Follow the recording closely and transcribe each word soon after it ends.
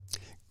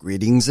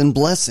Greetings and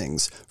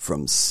blessings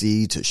from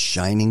sea to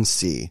shining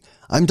sea.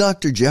 I'm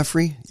Dr.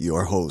 Jeffrey,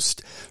 your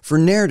host for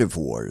Narrative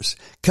Wars.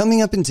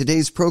 Coming up in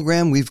today's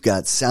program, we've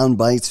got sound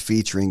bites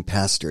featuring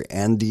Pastor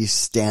Andy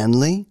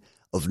Stanley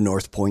of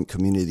North Point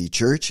Community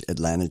Church,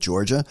 Atlanta,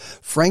 Georgia,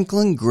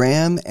 Franklin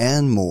Graham,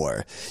 and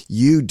more.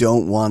 You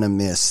don't want to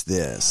miss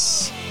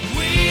this.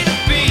 We the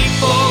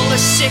people are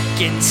sick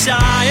and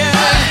tired.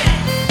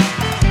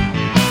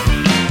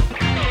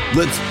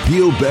 Let's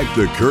peel back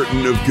the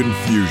curtain of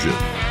confusion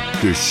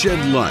to shed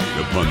light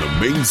upon the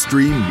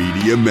mainstream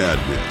media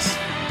madness.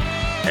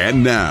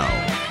 And now,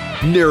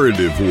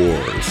 Narrative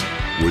Wars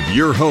with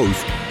your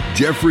host,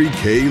 Jeffrey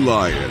K.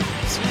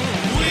 Lyons.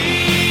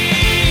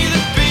 We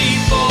the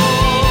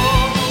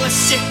people are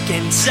sick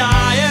and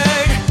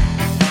tired.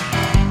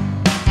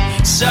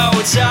 So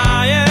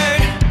tired.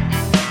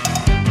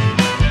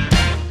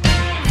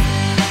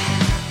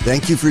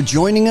 Thank you for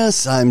joining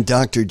us. I'm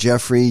Dr.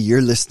 Jeffrey.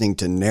 You're listening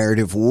to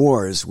Narrative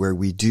Wars, where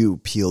we do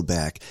peel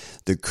back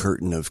the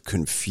curtain of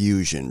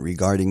confusion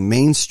regarding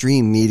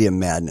mainstream media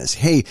madness.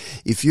 Hey,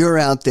 if you're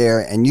out there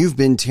and you've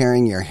been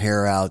tearing your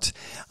hair out,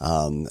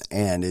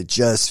 and it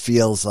just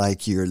feels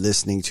like you're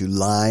listening to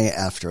lie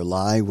after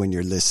lie when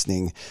you're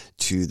listening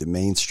to the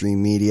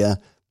mainstream media,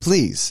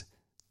 please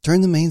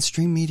turn the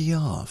mainstream media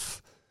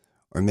off,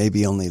 or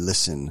maybe only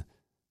listen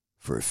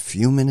for a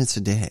few minutes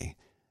a day.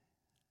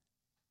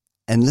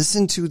 And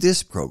listen to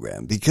this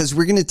program, because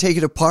we're going to take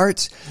it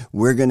apart.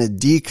 We're going to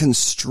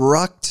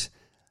deconstruct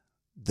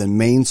the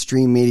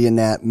mainstream media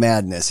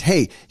madness.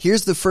 Hey,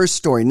 here's the first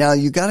story. Now,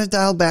 you got to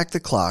dial back the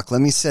clock. Let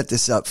me set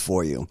this up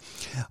for you.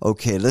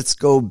 Okay, let's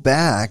go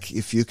back,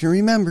 if you can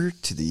remember,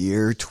 to the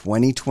year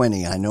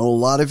 2020. I know a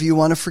lot of you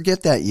want to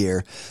forget that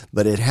year,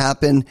 but it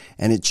happened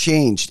and it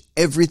changed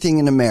everything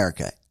in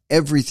America.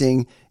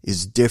 Everything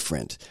is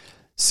different.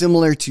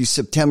 Similar to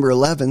September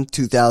 11th,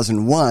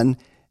 2001,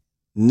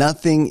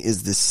 nothing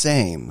is the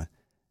same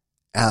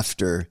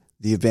after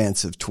the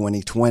events of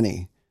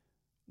 2020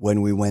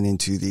 when we went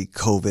into the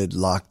COVID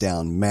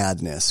lockdown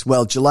madness.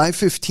 Well, July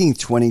 15th,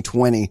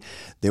 2020,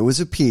 there was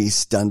a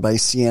piece done by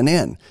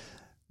CNN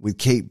with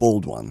Kate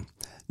Baldwin.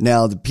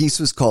 Now, the piece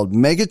was called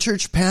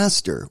Megachurch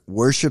Pastor,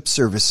 Worship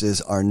Services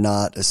Are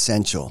Not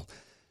Essential.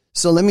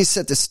 So let me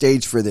set the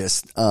stage for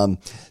this.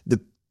 The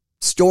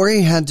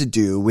story had to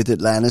do with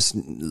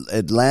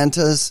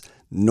Atlanta's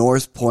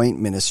North Point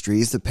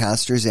Ministries. The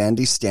pastor is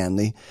Andy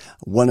Stanley,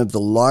 one of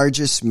the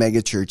largest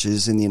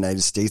megachurches in the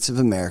United States of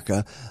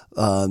America.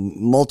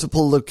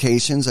 Multiple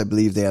locations. I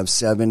believe they have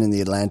 7 in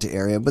the Atlanta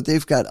area, but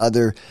they've got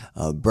other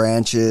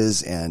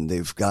branches, and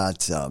they've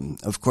got,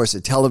 of course,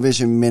 a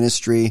television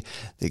ministry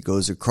that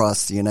goes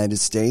across the United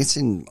States,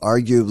 and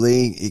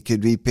arguably it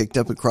could be picked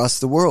up across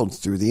the world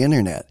through the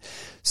internet.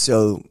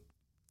 So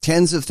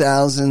tens of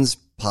thousands,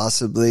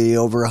 possibly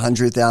over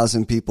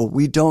 100,000 people.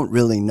 We don't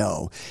really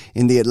know.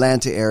 In the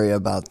Atlanta area,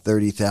 about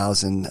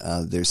 30,000,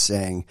 they're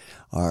saying,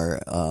 are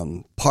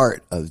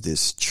part of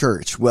this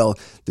church. Well,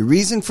 the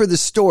reason for the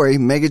story,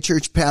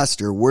 megachurch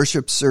pastor,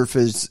 worship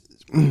service,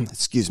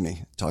 excuse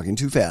me, talking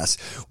too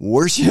fast.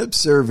 Worship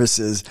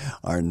services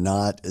are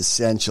not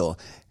essential.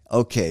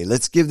 Okay,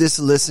 let's give this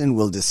a listen.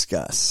 We'll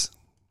discuss.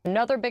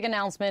 Another big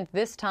announcement,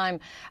 this time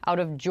out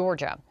of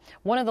Georgia.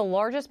 One of the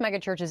largest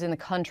megachurches in the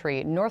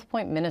country, North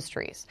Point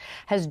Ministries,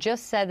 has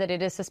just said that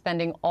it is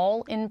suspending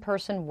all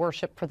in-person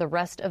worship for the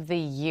rest of the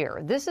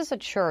year. This is a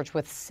church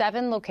with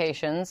 7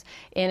 locations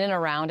in and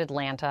around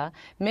Atlanta,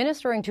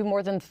 ministering to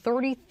more than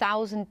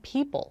 30,000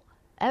 people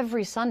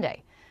every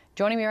Sunday.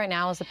 Joining me right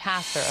now is the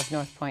pastor of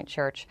North Point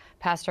Church,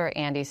 Pastor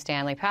Andy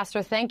Stanley.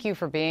 Pastor, thank you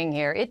for being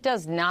here. It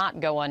does not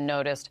go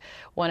unnoticed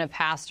when a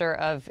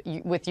pastor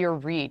with your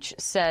reach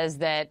says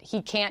that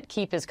he can't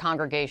keep his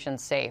congregation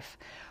safe.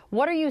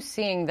 What are you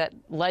seeing that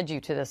led you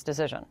to this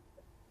decision?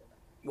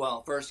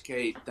 Well, first,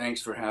 Kate,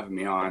 thanks for having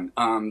me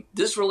on.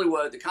 This really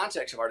was, the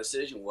context of our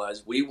decision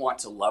was we want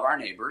to love our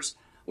neighbors,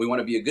 we want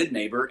to be a good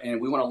neighbor, and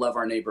we want to love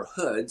our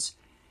neighborhoods,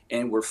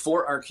 and we're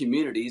for our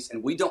communities,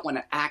 and we don't want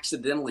to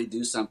accidentally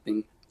do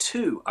something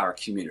to our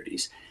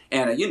communities.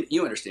 And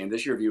you understand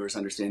this, your viewers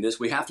understand this.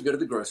 We have to go to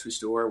the grocery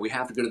store, we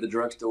have to go to the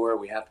drugstore,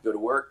 we have to go to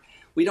work.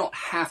 We don't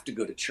have to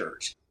go to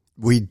church.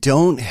 We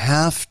don't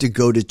have to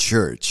go to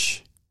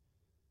church.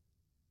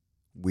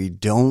 We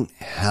don't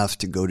have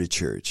to go to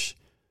church.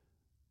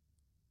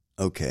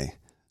 Okay,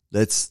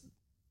 let's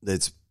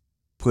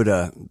put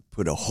a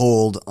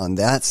hold on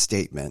that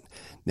statement.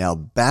 Now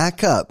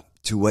back up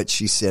to what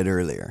she said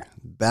earlier.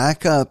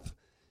 Back up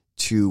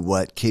to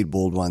what Kate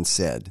Baldwin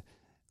said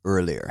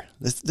earlier.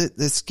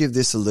 Let's give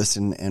this a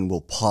listen, and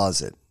we'll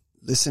pause it.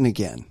 Listen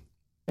again.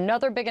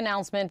 Another big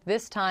announcement,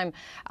 this time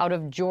out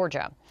of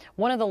Georgia.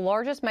 One of the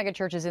largest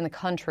megachurches in the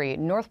country,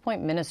 North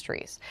Point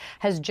Ministries,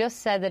 has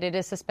just said that it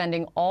is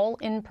suspending all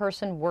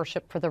in-person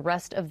worship for the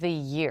rest of the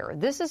year.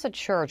 This is a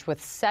church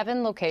with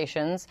 7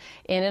 locations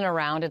in and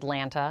around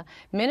Atlanta,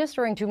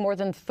 ministering to more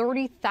than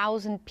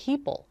 30,000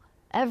 people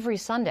every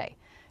Sunday.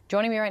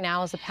 Joining me right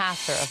now is the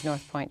pastor of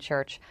North Point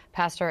Church,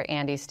 Pastor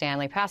Andy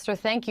Stanley. Pastor,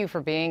 thank you for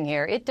being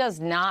here. It does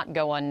not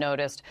go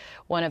unnoticed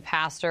when a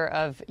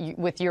pastor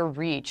with your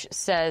reach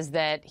says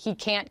that he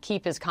can't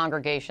keep his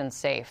congregation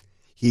safe.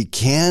 He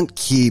can't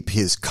keep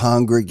his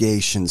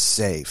congregation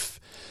safe.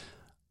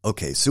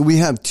 Okay, so we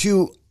have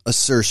two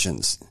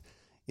assertions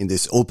in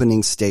this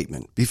opening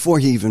statement before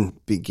he even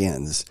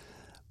begins.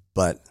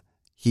 But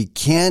he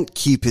can't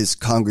keep his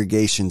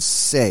congregation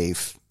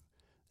safe.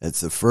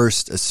 That's the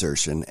first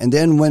assertion. And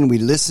then when we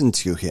listen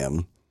to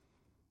him,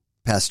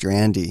 Pastor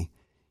Andy,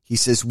 he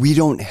says we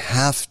don't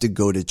have to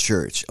go to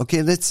church.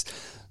 Okay, let's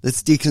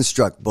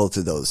deconstruct both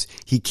of those.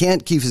 He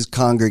can't keep his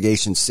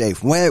congregation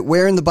safe.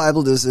 Where in the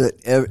Bible does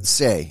it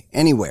say,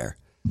 anywhere,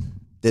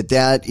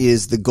 that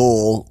is the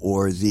goal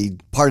or the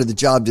part of the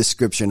job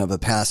description of a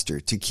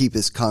pastor, to keep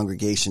his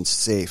congregation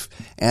safe?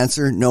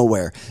 Answer,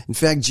 nowhere. In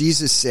fact,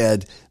 Jesus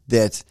said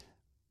that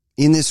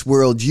in this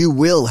world you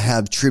will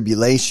have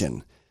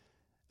tribulation.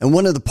 And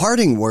one of the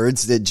parting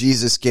words that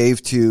Jesus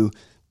gave to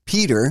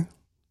Peter,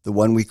 the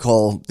one we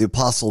call the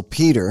Apostle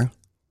Peter,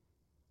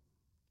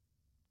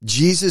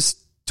 Jesus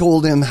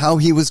told him how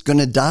he was going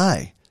to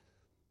die.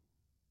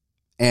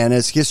 And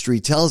as history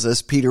tells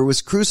us, Peter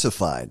was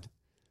crucified.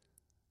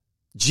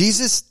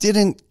 Jesus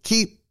didn't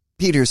keep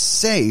Peter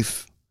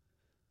safe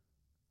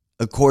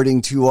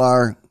according to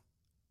our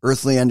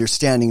earthly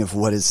understanding of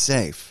what is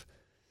safe.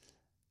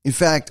 In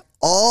fact,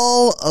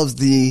 all of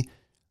the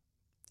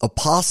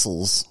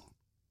apostles,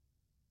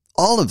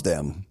 all of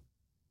them,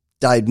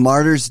 died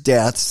martyrs'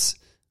 deaths,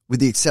 with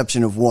the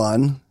exception of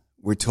one,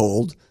 we're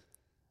told,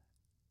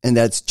 and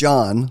that's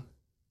John.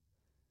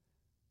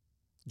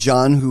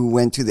 John, who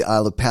went to the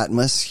Isle of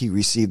Patmos, he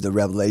received the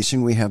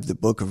revelation. We have the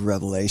book of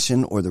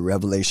Revelation, or the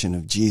revelation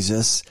of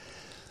Jesus.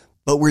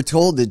 But we're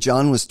told that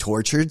John was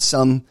tortured.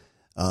 Some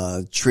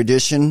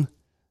tradition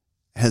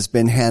has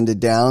been handed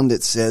down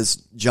that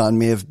says John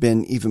may have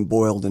been even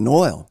boiled in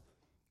oil,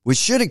 which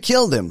should have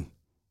killed him.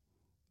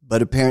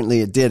 But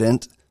apparently it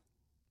didn't.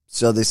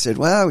 So they said,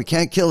 well, we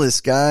can't kill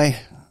this guy.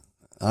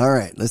 All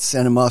right, let's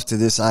send him off to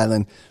this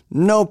island.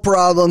 No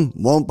problem.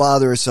 Won't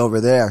bother us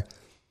over there.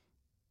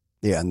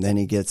 Yeah, and then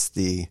he gets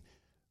the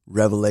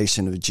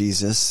revelation of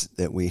Jesus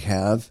that we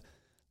have,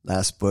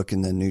 last book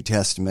in the New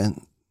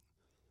Testament,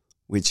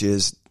 which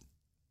is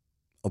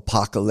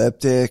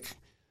apocalyptic.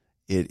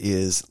 It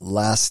is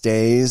last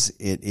days.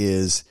 It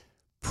is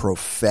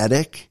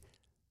prophetic.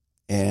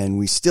 And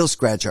we still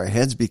scratch our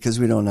heads because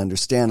we don't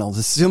understand all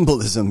the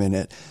symbolism in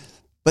it.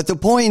 But the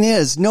point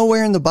is,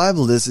 nowhere in the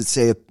Bible does it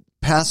say a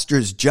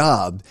pastor's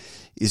job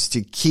is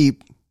to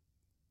keep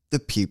the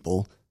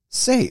people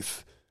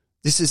safe.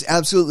 This is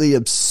absolutely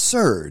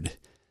absurd.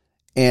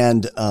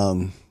 And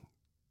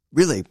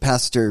really,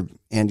 Pastor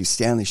Andy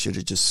Stanley should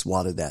have just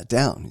swatted that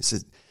down. He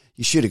said,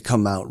 you should have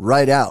come out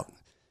right out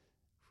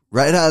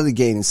of the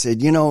gate and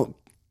said,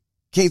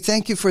 okay,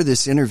 thank you for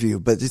this interview,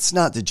 but it's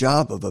not the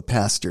job of a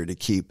pastor to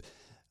keep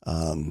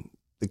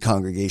the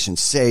congregation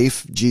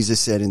safe.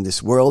 Jesus said, in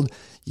this world,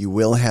 you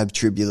will have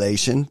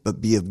tribulation, but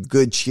be of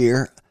good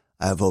cheer.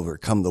 I have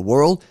overcome the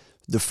world.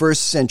 The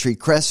first century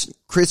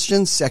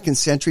Christians, second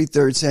century,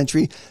 third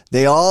century,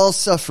 they all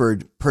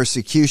suffered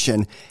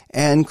persecution,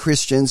 and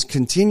Christians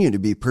continue to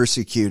be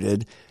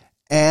persecuted,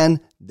 and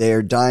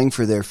they're dying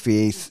for their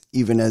faith,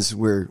 even as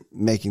we're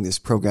making this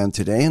program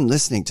today and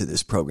listening to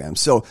this program.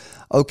 So,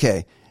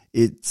 okay,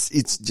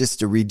 it's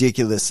just a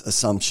ridiculous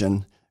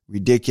assumption,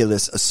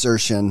 ridiculous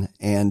assertion,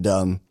 and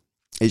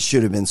it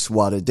should have been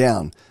swatted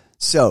down.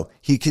 So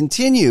he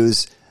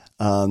continues,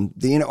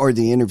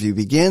 the interview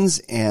begins,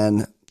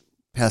 and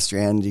Pastor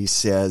Andy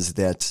says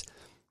that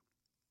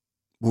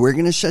we're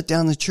going to shut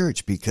down the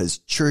church because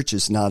church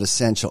is not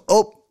essential.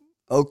 Oh,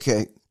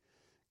 okay.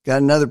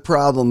 Got another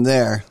problem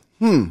there.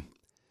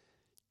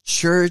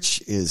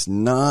 Church is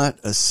not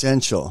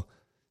essential.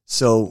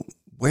 So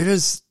where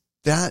does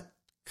that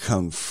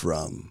come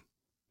from?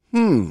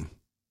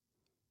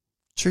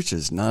 Church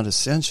is not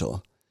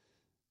essential.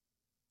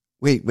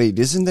 Wait,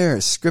 isn't there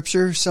a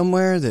scripture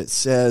somewhere that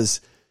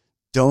says,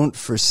 don't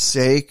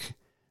forsake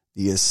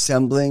the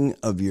assembling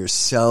of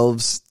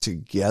yourselves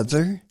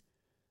together?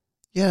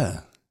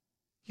 Yeah,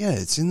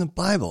 it's in the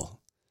Bible.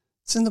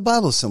 It's in the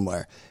Bible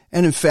somewhere.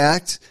 And in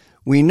fact,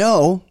 we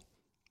know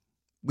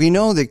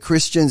that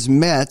Christians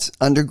met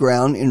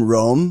underground in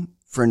Rome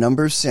for a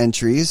number of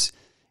centuries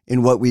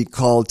in what we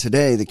call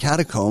today the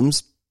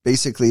catacombs.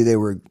 Basically, they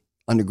were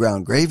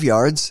underground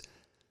graveyards.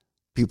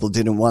 People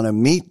didn't want to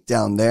meet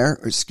down there,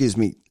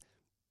 the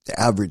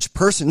average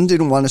person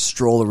didn't want to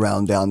stroll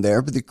around down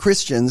there, but the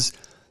Christians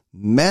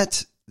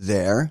met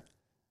there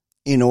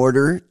in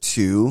order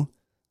to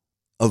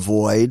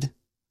avoid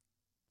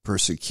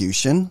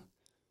persecution.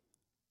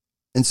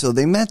 And so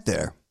they met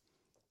there.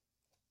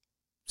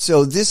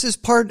 So this is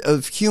part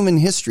of human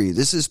history.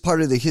 This is part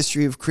of the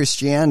history of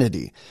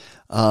Christianity.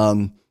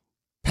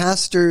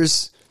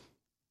 Pastors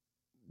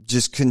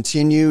just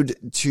continued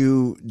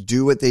to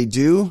do what they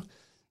do.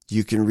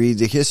 You can read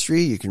the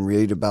history. You can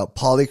read about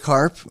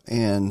Polycarp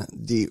and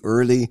the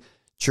early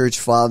church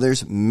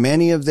fathers.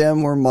 Many of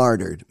them were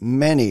martyred.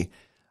 Many.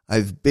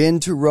 I've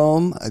been to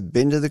Rome. I've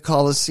been to the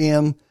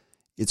Colosseum.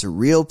 It's a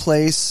real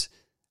place.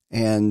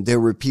 And there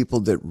were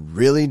people that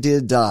really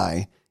did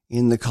die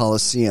in the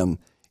Colosseum.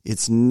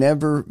 It's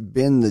never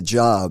been the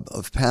job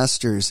of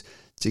pastors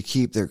to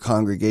keep their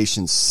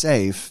congregations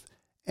safe.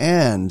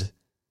 And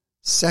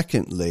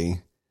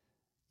secondly,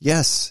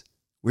 yes,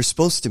 we're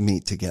supposed to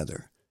meet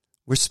together.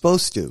 We're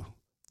supposed to.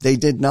 They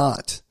did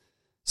not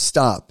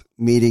stop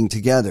meeting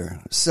together.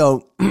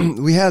 So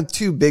we have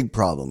two big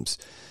problems,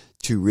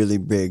 two really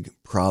big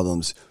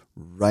problems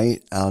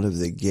right out of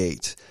the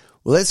gate.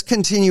 Well, let's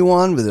continue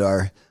on with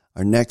our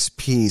next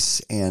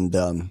piece. And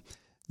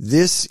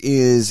this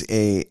is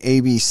a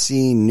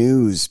ABC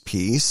News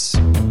piece.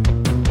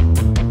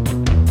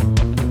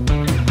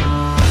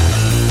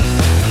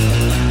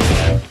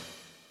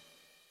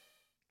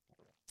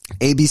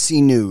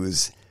 ABC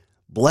News.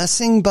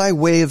 Blessing by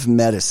way of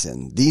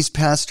medicine. These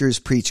pastors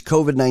preach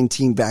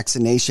COVID-19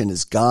 vaccination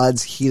as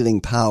God's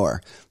healing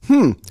power.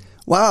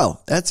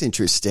 Wow, that's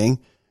interesting.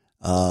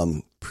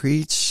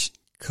 Preach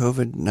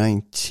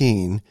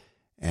COVID-19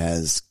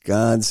 as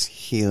God's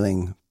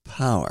healing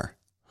power.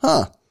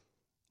 Well,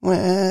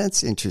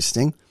 that's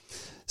interesting.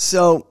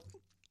 So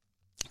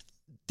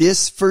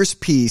this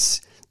first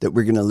piece that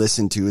we're going to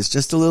listen to is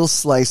just a little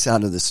slice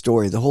out of the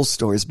story. The whole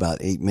story is about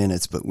 8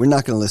 minutes, but we're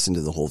not going to listen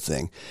to the whole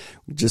thing.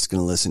 We're just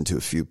going to listen to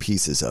a few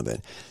pieces of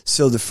it.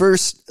 So the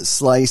first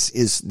slice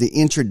is the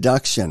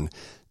introduction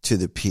to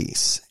the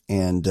piece.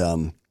 And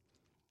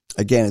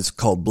again, it's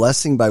called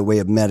Blessing by Way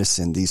of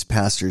Medicine. These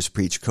pastors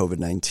preach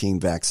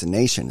COVID-19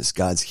 vaccination as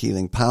God's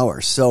healing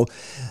power. So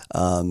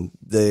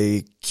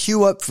the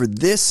cue up for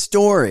this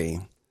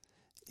story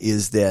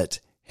is that,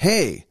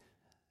 hey,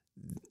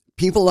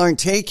 people aren't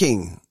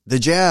taking the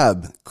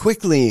jab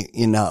quickly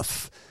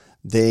enough.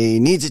 They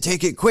need to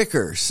take it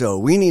quicker. So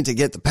we need to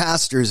get the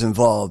pastors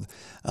involved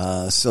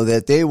so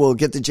that they will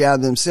get the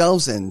jab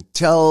themselves and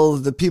tell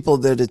the people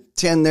that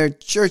attend their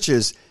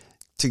churches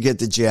to get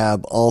the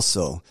jab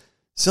also.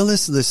 So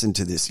let's listen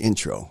to this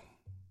intro.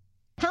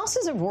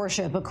 Houses of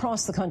worship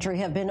across the country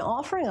have been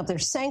offering up their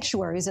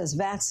sanctuaries as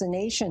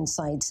vaccination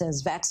sites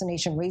as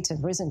vaccination rates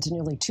have risen to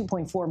nearly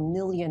 2.4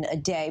 million a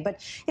day.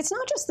 But it's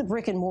not just the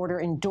brick and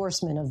mortar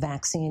endorsement of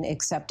vaccine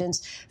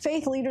acceptance.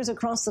 Faith leaders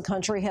across the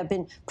country have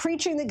been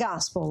preaching the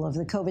gospel of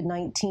the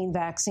COVID-19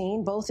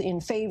 vaccine, both in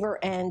favor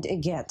and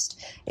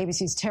against.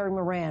 ABC's Terry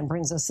Moran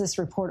brings us this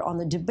report on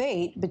the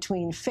debate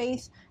between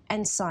faith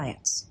and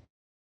science.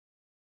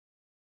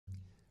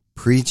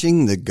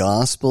 Preaching the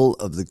gospel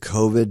of the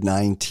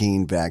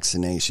COVID-19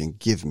 vaccination.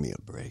 Give me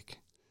a break.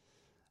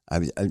 I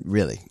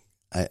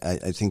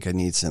think I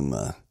need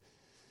some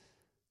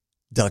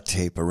duct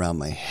tape around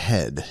my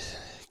head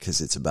because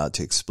it's about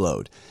to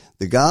explode.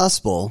 The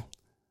gospel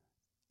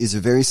is a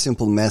very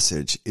simple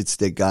message. It's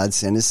that God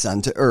sent his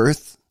son to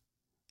earth.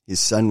 His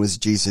son was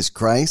Jesus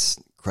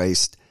Christ.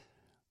 Christ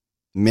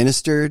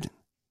ministered.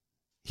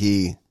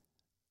 He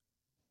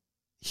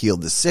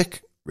healed the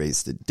sick,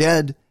 raised the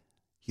dead.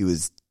 He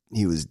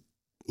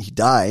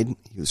died.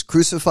 He was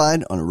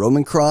crucified on a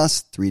Roman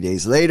cross. 3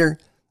 days later,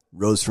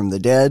 rose from the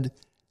dead.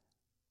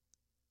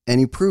 And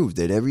he proved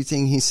that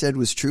everything he said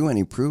was true, and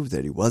he proved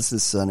that he was the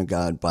Son of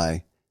God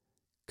by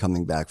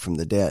coming back from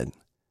the dead.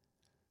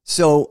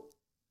 So,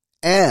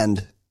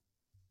 and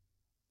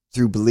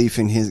through belief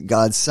in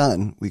God's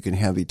Son, we can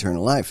have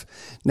eternal life.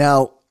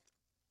 Now,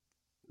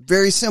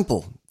 very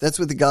simple. That's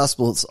what the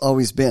gospel has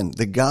always been.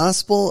 The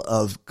gospel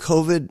of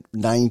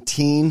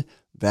COVID-19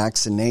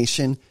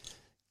 vaccination.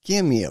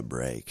 Give me a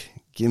break.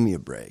 Give me a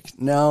break.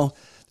 No,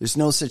 there's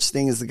no such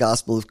thing as the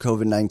gospel of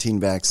COVID-19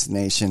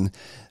 vaccination.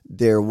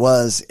 There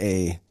was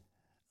a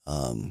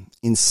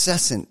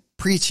incessant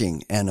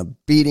preaching and a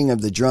beating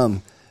of the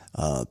drum.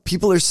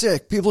 People are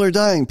sick. People are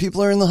dying.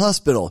 People are in the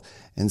hospital.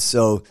 And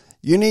so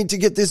you need to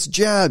get this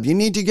jab. You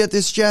need to get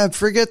this jab.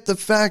 Forget the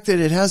fact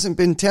that it hasn't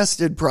been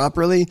tested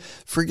properly.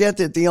 Forget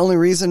that the only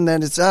reason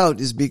that it's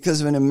out is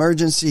because of an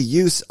emergency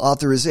use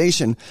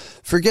authorization.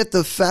 Forget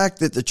the fact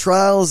that the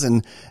trials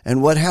and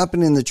what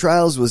happened in the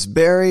trials was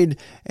buried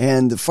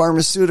and the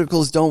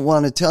pharmaceuticals don't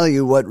want to tell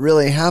you what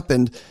really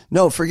happened.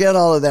 No, forget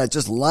all of that.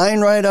 Just line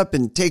right up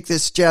and take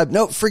this jab.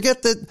 No,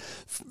 forget the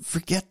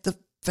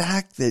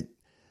fact that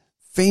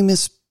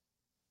famous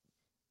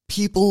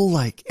people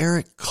like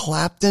Eric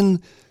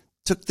Clapton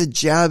took the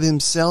jab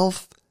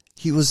himself.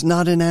 He was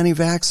not an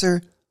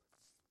anti-vaxxer,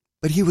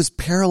 but he was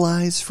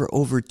paralyzed for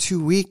over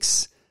 2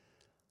 weeks.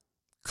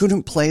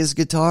 Couldn't play his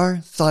guitar.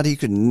 Thought he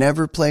could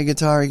never play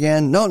guitar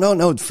again.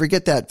 No.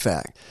 Forget that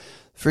fact.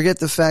 Forget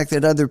the fact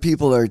that other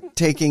people are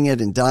taking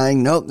it and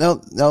dying. No.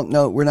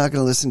 We're not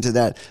going to listen to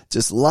that.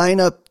 Just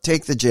line up,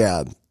 take the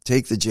jab.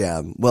 Take the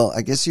jab. Well,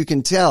 I guess you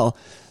can tell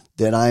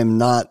that I'm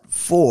not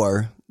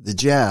for the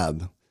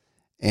jab.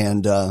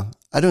 And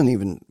I don't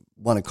even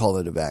want to call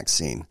it a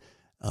vaccine.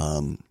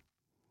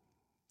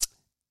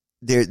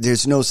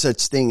 There's no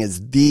such thing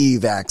as the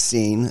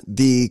vaccine,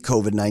 the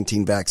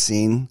COVID-19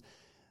 vaccine.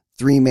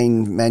 three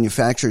main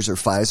manufacturers are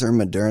Pfizer,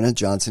 Moderna,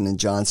 Johnson &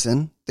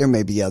 Johnson. There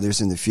may be others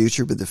in the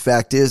future, but the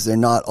fact is they're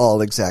not all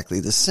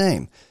exactly the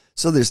same.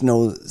 So there's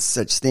no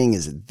such thing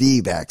as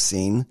the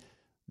vaccine.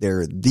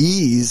 There are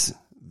these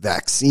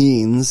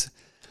vaccines.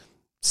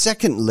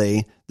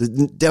 Secondly,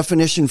 the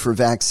definition for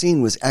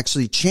vaccine was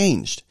actually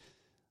changed.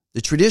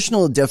 The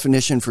traditional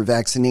definition for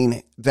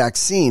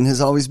vaccine has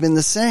always been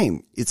the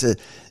same. It's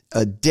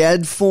a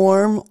dead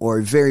form or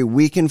a very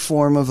weakened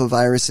form of a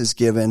virus is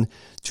given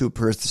to a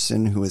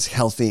person who is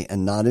healthy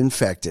and not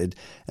infected.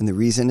 And the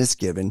reason it's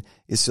given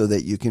is so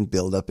that you can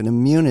build up an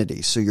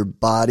immunity. So your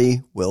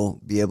body will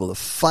be able to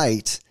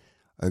fight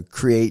or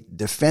create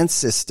defense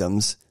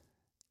systems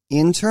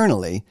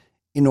internally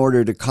in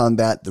order to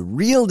combat the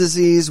real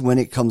disease when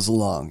it comes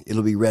along.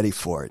 It'll be ready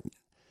for it.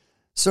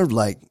 Sort of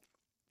like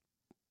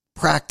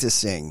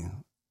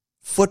practicing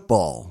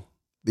football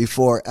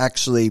before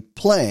actually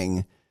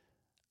playing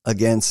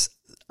against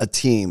a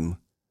team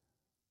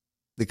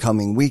the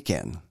coming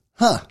weekend.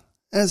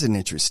 That's an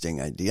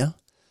interesting idea.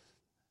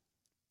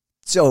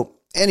 So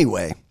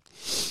anyway,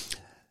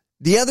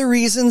 the other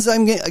reasons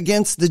I'm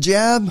against the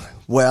jab,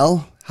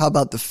 well, how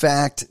about the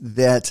fact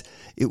that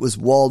it was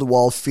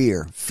wall-to-wall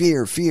fear?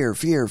 Fear.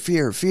 ABC,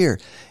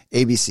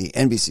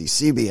 NBC,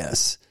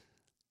 CBS,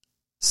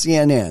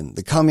 CNN,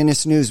 the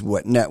Communist News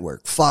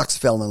Network, Fox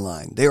fell in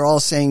line. They're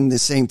all saying the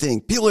same thing.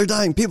 People are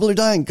dying.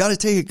 Gotta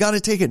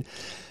take it.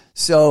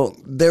 So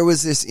there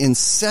was this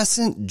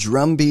incessant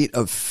drumbeat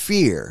of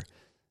fear.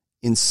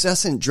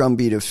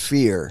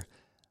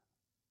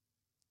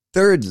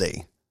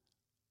 Thirdly,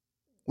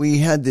 we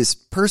had this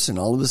person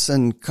all of a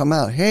sudden come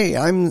out. Hey,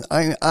 I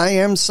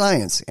am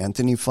science,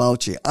 Anthony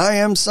Fauci. I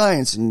am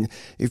science. And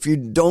if you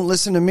don't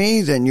listen to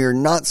me, then you're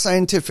not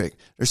scientific.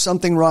 There's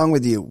something wrong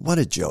with you. What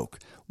a joke.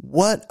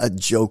 What a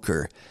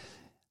joker.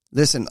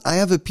 Listen, I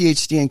have a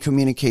PhD in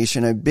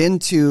communication. I've been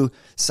to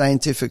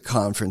scientific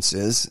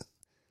conferences.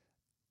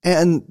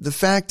 And the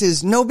fact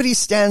is, nobody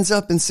stands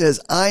up and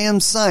says, I am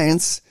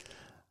science.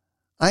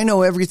 I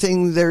know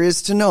everything there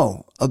is to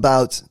know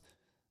about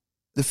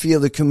the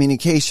field of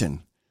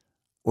communication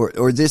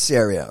or this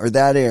area or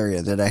that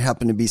area that I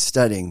happen to be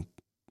studying,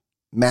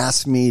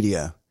 mass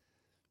media,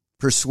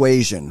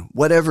 persuasion,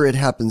 whatever it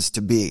happens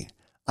to be.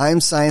 I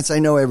am science. I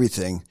know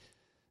everything.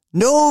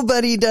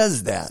 Nobody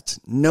does that.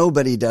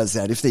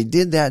 If they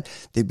did that,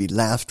 they'd be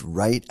laughed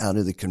right out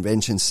of the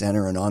convention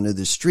center and onto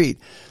the street.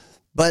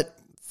 But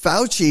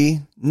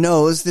Fauci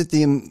knows that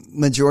the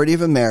majority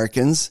of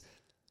Americans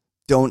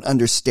don't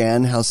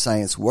understand how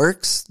science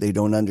works. They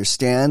don't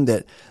understand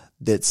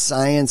that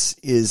science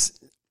is,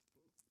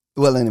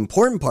 well, an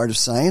important part of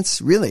science,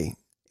 really.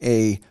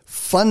 A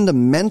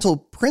fundamental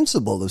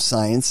principle of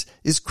science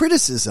is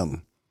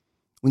criticism.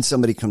 When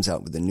somebody comes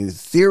out with a new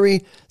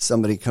theory,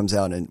 somebody comes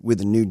out with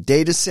a new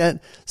data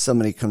set,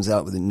 somebody comes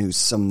out with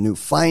some new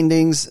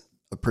findings,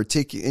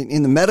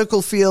 in the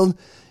medical field,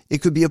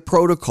 it could be a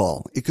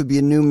protocol. It could be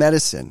a new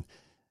medicine.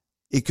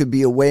 It could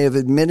be a way of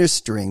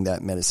administering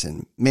that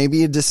medicine.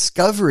 Maybe a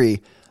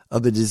discovery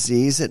of a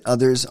disease that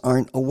others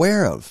aren't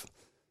aware of.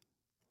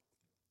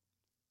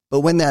 But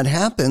when that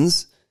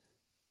happens,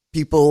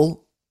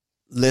 people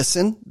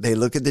listen, they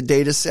look at the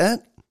data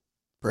set,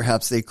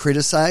 perhaps they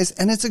criticize,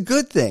 and it's a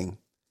good thing.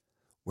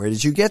 Where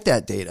did you get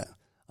that data?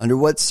 Under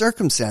what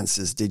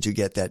circumstances did you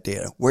get that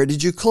data? Where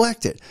did you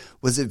collect it?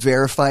 Was it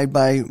verified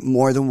by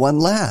more than one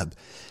lab?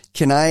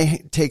 Can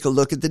I take a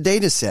look at the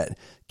data set?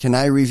 Can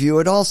I review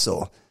it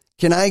also?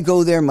 Can I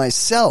go there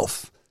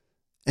myself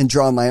and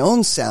draw my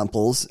own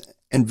samples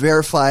and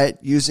verify it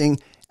using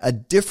a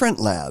different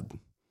lab?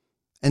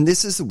 And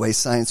this is the way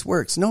science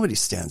works. Nobody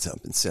stands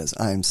up and says,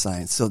 I am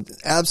science. So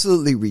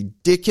absolutely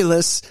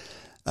ridiculous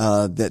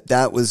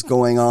that was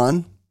going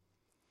on.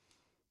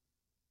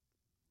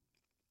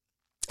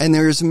 And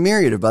there's a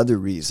myriad of other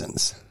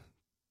reasons.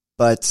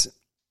 But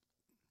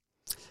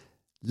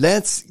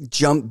let's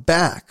jump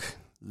back.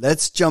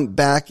 Let's jump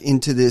back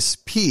into this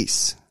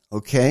piece,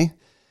 okay?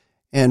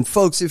 And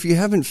folks, if you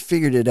haven't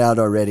figured it out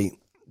already,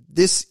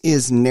 this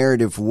is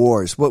Narrative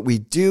Wars. What we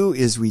do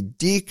is we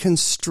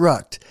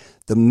deconstruct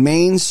the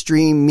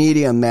mainstream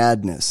media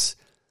madness.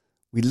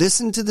 We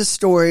listen to the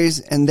stories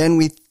and then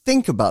we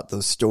think about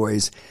those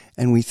stories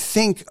and we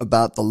think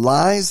about the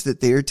lies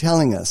that they are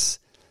telling us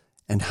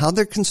and how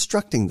they're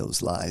constructing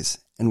those lies,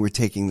 and we're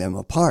taking them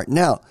apart.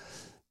 Now,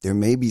 there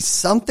may be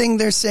something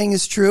they're saying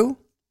is true.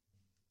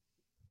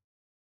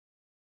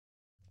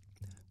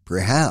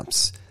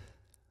 Perhaps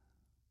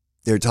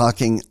they're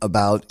talking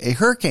about a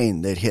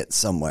hurricane that hit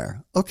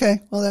somewhere.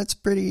 Okay, well, that's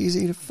pretty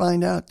easy to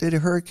find out. Did a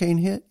hurricane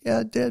hit? Yeah,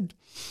 it did.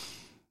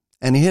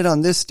 And it hit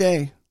on this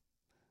day.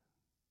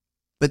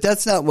 But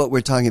that's not what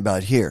we're talking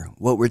about here.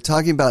 What we're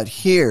talking about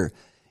here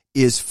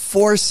is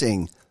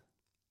forcing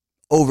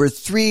over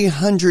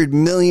 300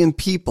 million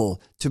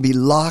people to be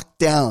locked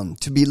down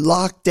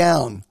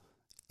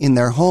in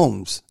their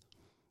homes.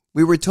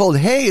 We were told,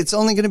 hey, it's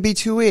only going to be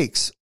 2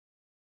 weeks.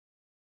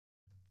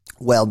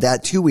 Well,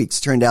 that 2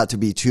 weeks turned out to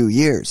be 2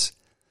 years.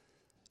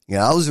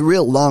 Yeah, it was a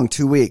real long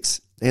 2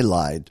 weeks. They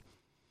lied.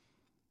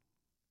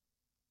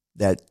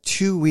 that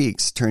 2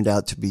 weeks turned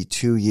out to be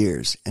 2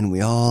 years, and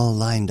we all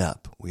lined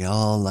up. We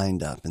all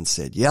lined up and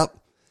said, yep,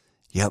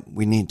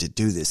 we need to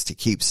do this to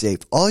keep safe.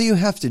 All you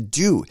have to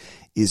do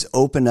is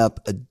open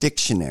up a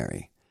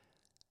dictionary,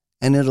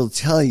 and it'll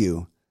tell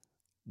you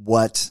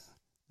what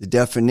the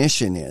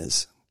definition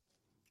is.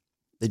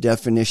 The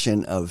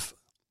definition of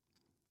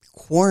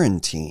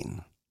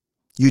quarantine.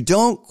 You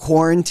don't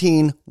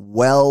quarantine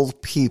well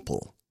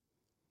people.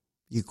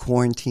 You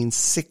quarantine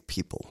sick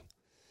people.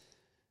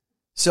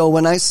 So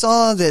when I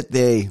saw that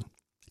they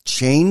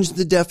changed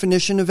the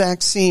definition of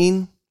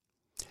vaccine,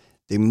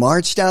 they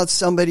marched out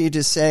somebody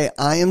to say,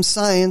 I am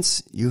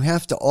science. You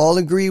have to all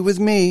agree with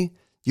me.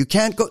 You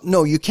can't go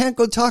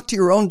talk to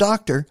your own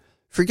doctor.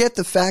 Forget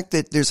the fact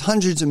that there's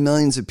hundreds of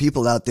millions of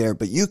people out there,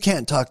 but you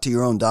can't talk to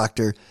your own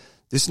doctor.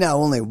 There's now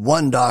only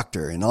one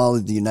doctor in all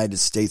of the United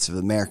States of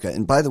America.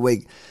 And by the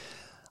way,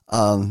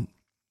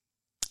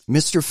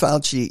 Mr.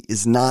 Fauci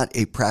is not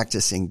a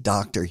practicing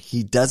doctor.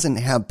 He doesn't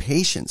have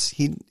patients.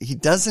 He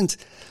doesn't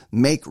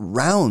make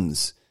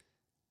rounds.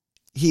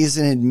 He is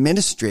an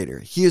administrator.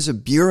 He is a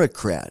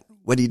bureaucrat.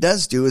 What he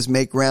does do is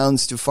make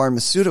rounds to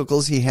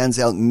pharmaceuticals. He hands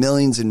out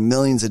millions and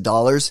millions of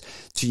dollars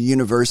to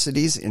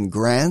universities in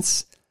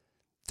grants.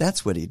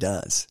 That's what he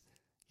does.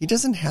 He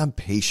doesn't have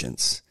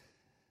patience.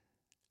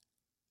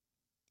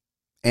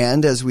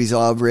 And as we've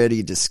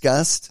already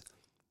discussed,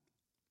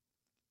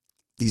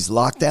 these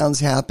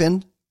lockdowns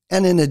happened.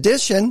 And in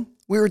addition,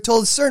 we were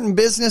told certain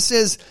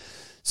businesses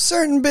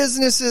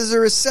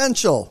are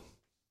essential.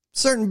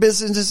 Certain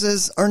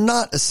businesses are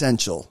not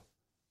essential.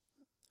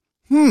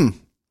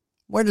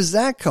 Where does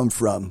that come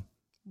from?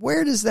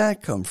 Where does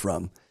that come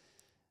from?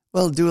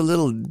 Well, do a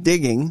little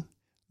digging.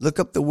 Look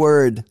up the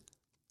word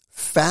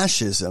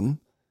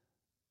fascism,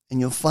 and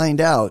you'll find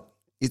out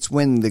it's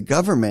when the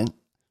government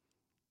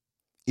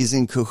is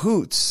in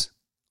cahoots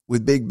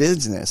with big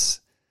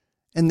business,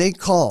 and they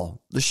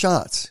call the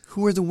shots.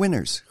 Who are the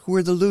winners? Who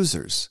are the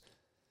losers?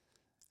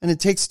 And it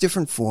takes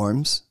different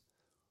forms.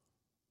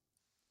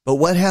 But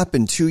what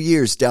happened 2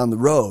 years down the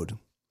road?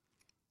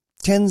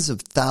 Tens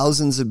of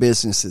thousands of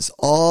businesses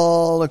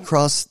all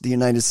across the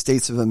United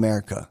States of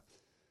America.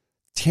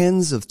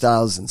 Tens of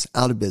thousands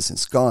out of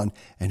business, gone.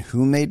 And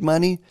who made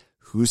money?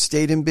 Who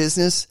stayed in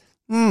business?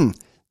 The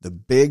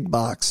big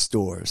box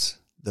stores.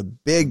 The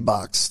big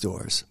box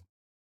stores.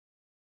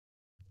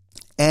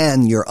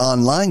 And your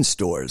online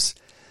stores.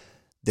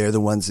 They're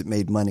the ones that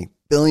made money.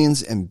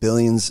 Billions and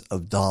billions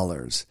of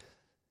dollars.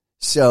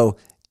 So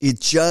it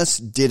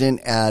just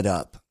didn't add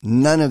up.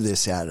 None of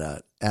this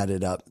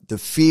added up. The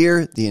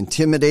fear, the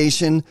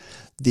intimidation,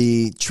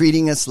 the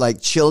treating us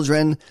like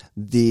children,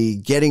 the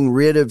getting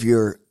rid of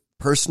your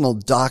personal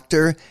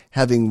doctor,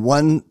 having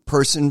one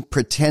person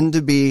pretend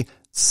to be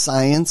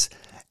science,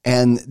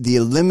 and the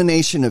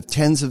elimination of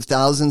tens of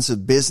thousands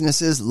of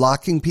businesses,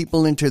 locking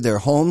people into their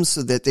homes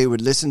so that they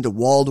would listen to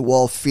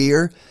wall-to-wall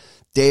fear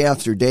day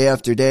after day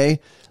after day.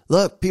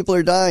 Look, people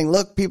are dying.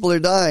 Look, people are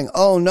dying.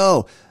 Oh,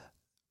 no.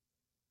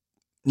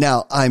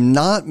 Now, I'm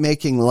not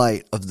making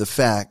light of the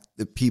fact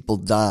that people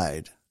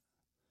died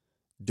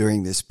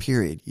during this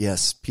period.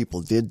 Yes,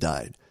 people did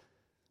die.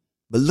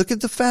 But look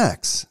at the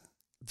facts.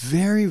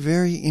 Very,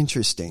 very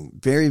interesting.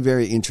 Very,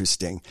 very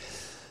interesting.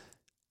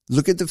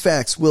 Look at the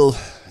facts. We'll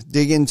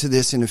dig into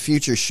this in a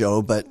future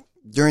show, but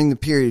during the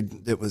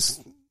period that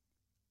was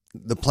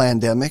the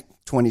pandemic,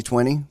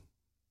 2020,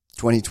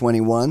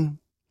 2021,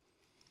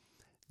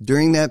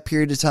 during that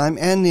period of time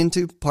and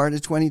into part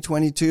of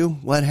 2022,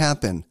 what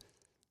happened?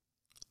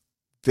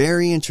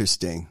 Very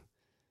interesting.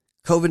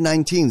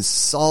 COVID-19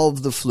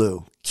 solved the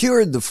flu,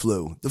 cured the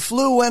flu. The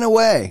flu went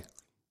away.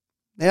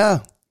 Yeah.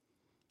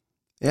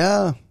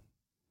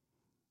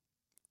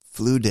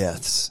 Flu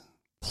deaths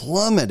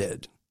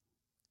plummeted.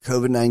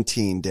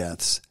 COVID-19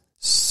 deaths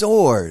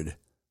soared.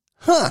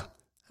 How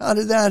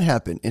did that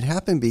happen? It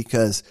happened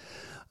because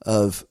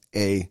of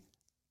a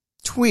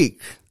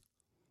tweak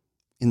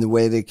in the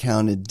way they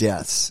counted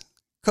deaths,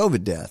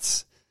 COVID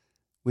deaths,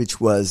 which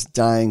was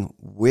dying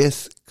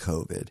with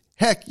COVID.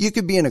 Heck, you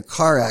could be in a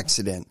car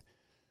accident,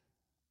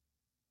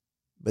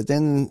 but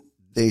then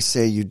they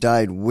say you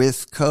died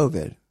with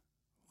COVID.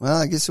 Well,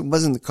 I guess it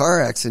wasn't the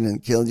car accident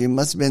that killed you. It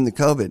must have been the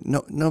COVID.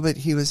 No, but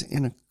he was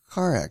in a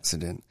car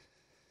accident.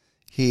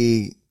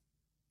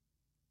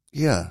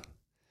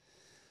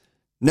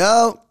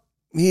 No,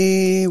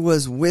 he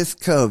was with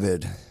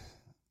COVID.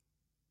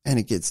 And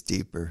it gets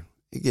deeper.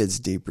 It gets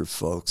deeper,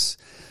 folks.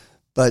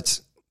 But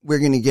we're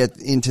going to get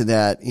into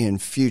that in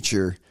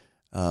future.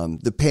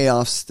 The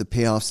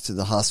payoffs to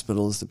the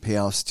hospitals, the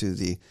payoffs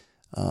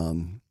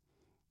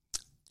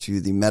to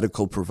the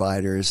medical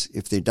providers.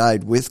 If they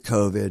died with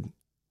COVID,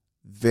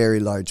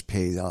 very large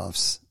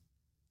payoffs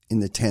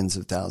in the tens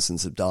of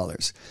thousands of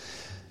dollars.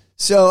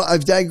 So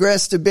I've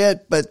digressed a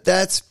bit, but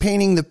that's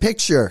painting the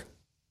picture.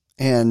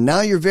 And now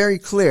you're very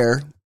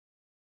clear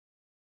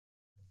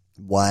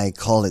why I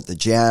call it the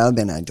jab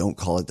and I don't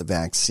call it the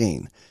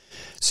vaccine.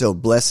 So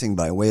blessing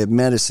by way of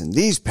medicine.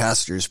 These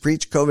pastors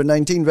preach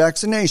COVID-19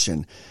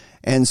 vaccination.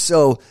 And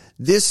so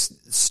this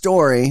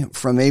story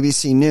from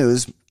ABC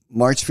News,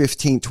 March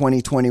 15,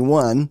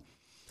 2021,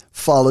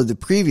 followed the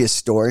previous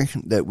story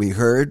that we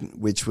heard,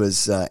 which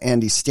was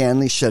Andy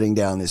Stanley shutting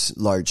down his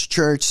large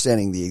church,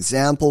 setting the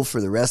example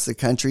for the rest of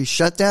the country.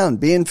 Shut down.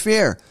 Be in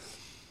fear.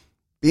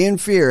 Be in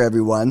fear,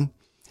 everyone.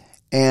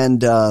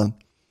 And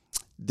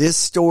this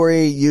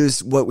story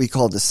used what we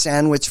call the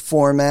sandwich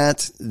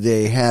format.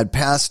 They had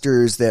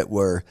pastors that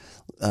were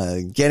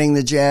getting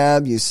the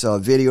jab. You saw a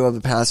video of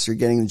a pastor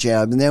getting the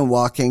jab and then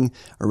walking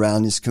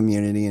around his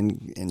community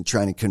and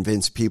trying to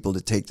convince people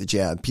to take the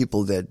jab,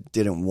 people that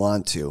didn't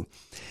want to.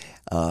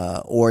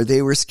 Or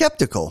they were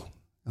skeptical.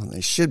 Well,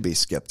 they should be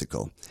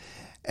skeptical.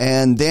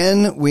 And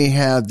then we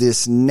have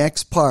this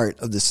next part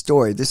of the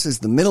story. This is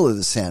the middle of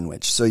the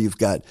sandwich. So you've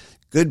got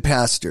good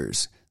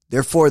pastors.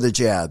 They're for the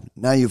jab.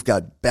 Now you've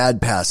got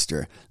bad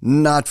pastor,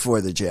 not for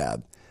the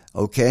jab.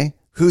 Okay?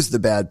 Who's the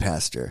bad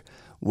pastor?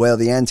 Well,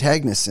 the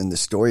antagonist in the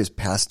story is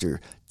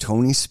Pastor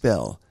Tony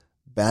Spell,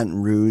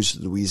 Baton Rouge,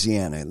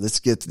 Louisiana. Let's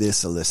get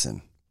this a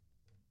listen.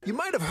 You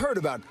might have heard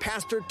about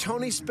Pastor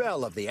Tony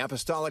Spell of the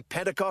Apostolic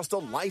Pentecostal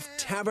Life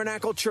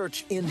Tabernacle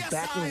Church in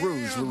Baton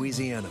Rouge,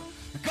 Louisiana.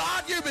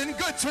 God, you've been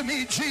good to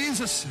me,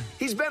 Jesus.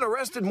 He's been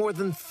arrested more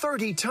than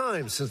 30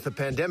 times since the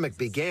pandemic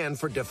began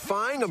for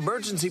defying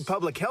emergency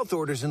public health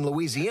orders in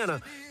Louisiana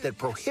that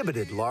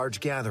prohibited large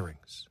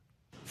gatherings.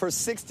 For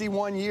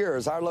 61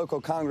 years, our local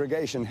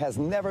congregation has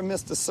never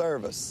missed a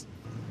service.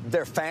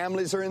 Their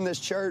families are in this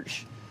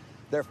church.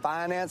 Their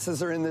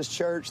finances are in this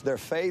church. Their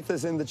faith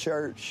is in the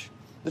church.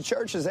 The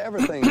church is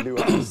everything to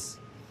us.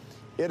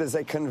 It is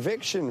a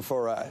conviction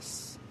for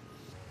us.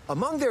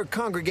 Among their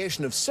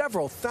congregation of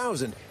several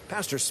thousand,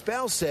 Pastor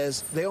Spell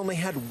says they only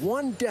had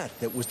one death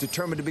that was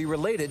determined to be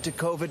related to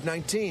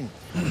COVID-19.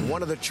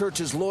 One of the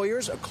church's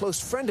lawyers, a close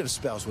friend of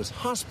Spell's, was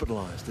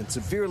hospitalized and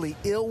severely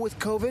ill with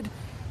COVID.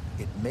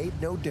 It made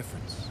no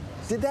difference.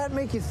 Did that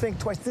make you think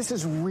twice? This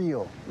is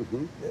real.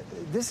 Mm-hmm.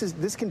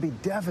 This can be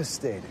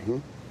devastating.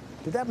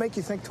 Mm-hmm. Did that make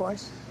you think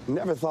twice?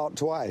 Never thought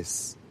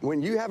twice.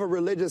 When you have a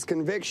religious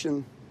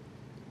conviction,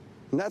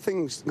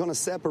 nothing's going to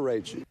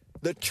separate you.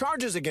 The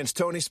charges against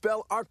Tony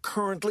Spell are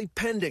currently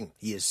pending.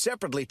 He is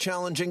separately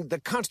challenging the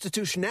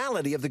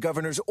constitutionality of the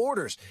governor's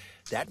orders.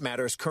 That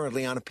matter is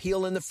currently on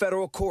appeal in the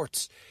federal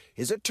courts.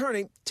 His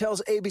attorney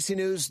tells ABC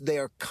News they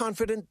are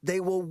confident they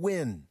will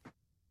win.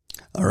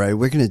 All right,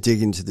 we're going to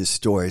dig into this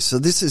story. So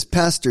this is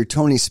Pastor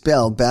Tony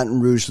Spell, Baton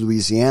Rouge,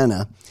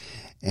 Louisiana,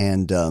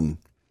 and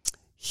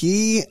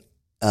he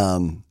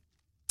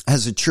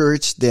has a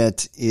church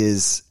that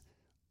is,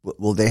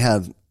 well, they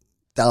have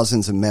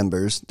thousands of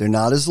members. They're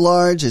not as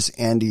large as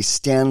Andy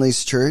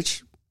Stanley's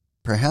church.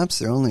 Perhaps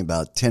they're only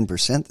about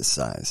 10% the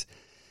size.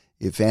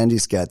 If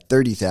Andy's got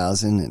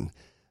 30,000 and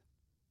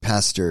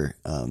Pastor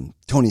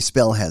Tony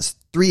Spell has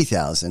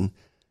 3,000,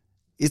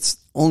 it's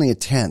only a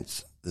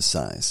tenth the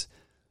size.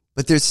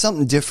 But there's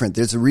something different.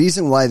 There's a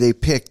reason why they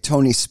picked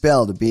Tony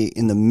Spell to be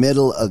in the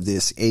middle of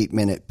this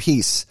 8-minute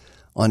piece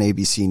on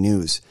ABC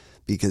News.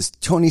 Because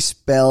Tony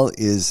Spell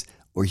is,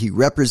 or he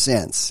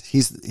represents,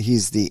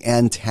 he's the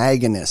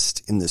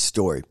antagonist in the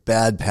story,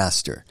 bad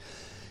pastor.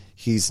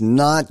 He's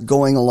not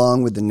going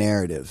along with the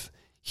narrative.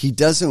 He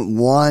doesn't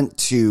want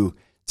to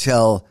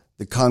tell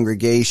the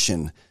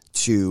congregation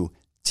to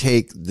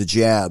take the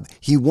jab.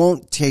 He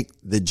won't take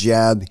the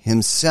jab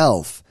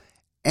himself.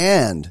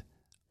 And,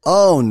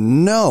 oh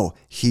no,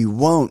 he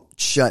won't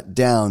shut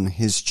down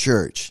his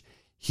church.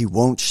 He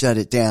won't shut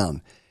it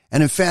down.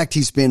 And in fact,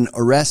 he's been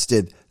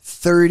arrested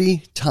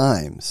 30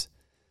 times.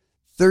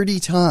 30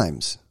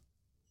 times.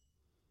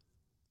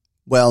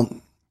 Well,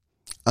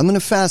 I'm going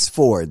to fast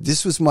forward.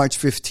 This was March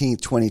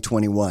 15th,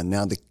 2021.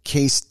 Now, the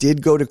case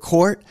did go to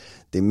court.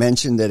 They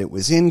mentioned that it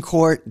was in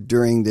court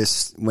during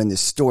this, when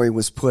this story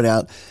was put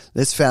out.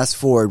 Let's fast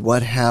forward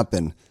what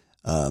happened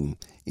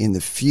in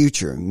the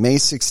future. May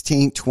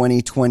 16th,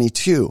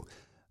 2022.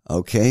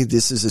 Okay,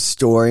 this is a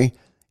story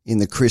in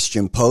the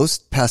Christian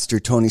Post. Pastor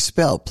Tony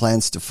Spell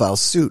plans to file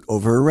suit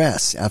over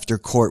arrests after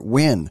court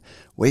win.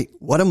 Wait,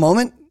 what a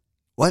moment?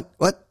 What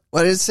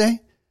did it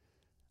say?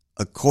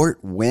 A court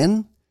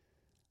win?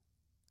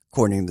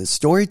 According to the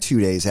story,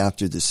 2 days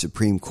after the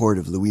Supreme Court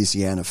of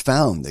Louisiana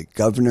found that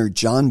Governor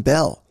John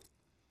Bell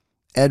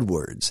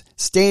Edwards'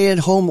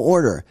 stay-at-home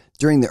order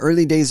during the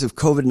early days of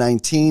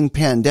COVID-19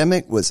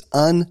 pandemic was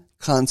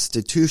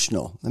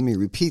unconstitutional. Let me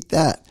repeat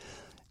that.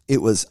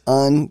 It was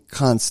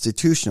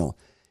unconstitutional.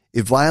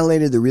 It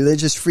violated the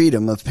religious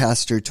freedom of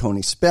Pastor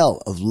Tony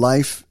Spell of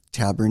Life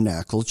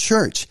Tabernacle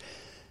Church.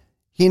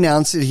 He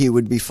announced that he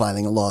would be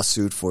filing a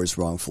lawsuit for his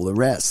wrongful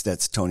arrest.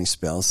 That's Tony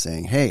Spell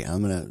saying, hey,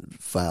 I'm going to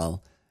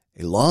file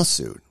a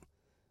lawsuit.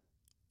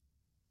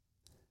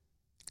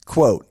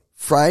 Quote,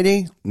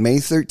 Friday, May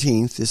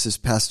 13th, this is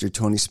Pastor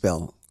Tony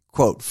Spell.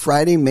 Quote,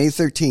 Friday, May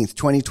 13th,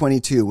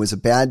 2022 was a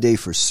bad day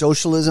for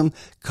socialism,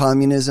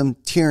 communism,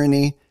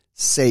 tyranny,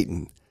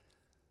 Satan.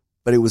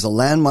 But it was a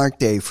landmark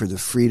day for the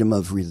freedom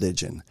of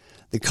religion,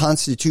 the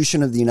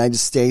Constitution of the United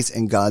States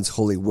and God's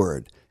holy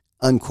word.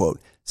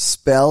 Unquote.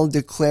 Spell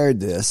declared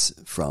this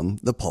from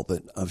the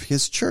pulpit of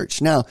his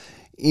church. Now,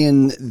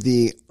 in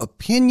the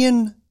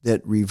opinion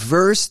that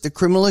reversed the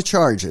criminal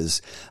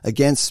charges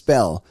against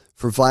Spell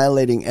for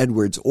violating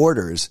Edwards'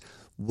 orders,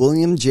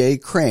 William J.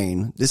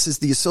 Crane, this is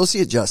the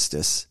Associate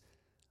Justice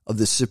of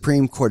the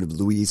Supreme Court of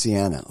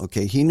Louisiana,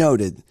 okay, he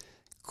noted,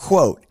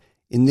 quote,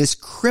 in this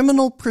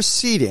criminal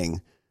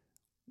proceeding,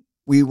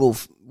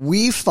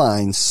 we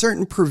find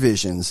certain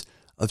provisions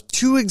of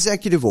two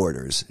executive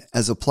orders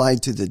as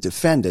applied to the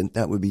defendant,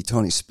 that would be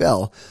Tony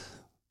Spell,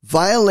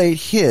 violate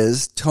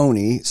his,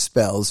 Tony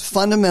Spell's,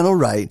 fundamental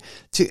right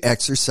to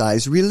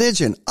exercise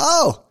religion.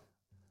 Oh,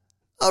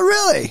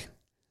 really?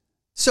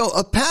 So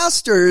a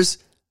pastor's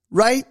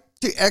right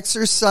to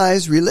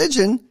exercise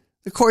religion,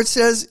 the court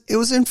says it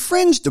was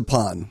infringed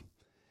upon.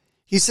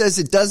 He says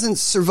it doesn't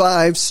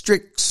survive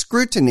strict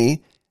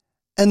scrutiny,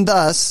 and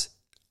thus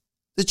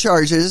the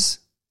charges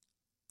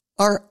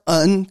are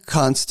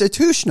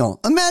unconstitutional.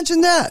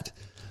 Imagine that.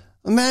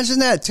 Imagine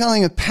that,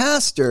 telling a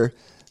pastor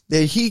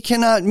that he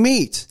cannot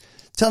meet,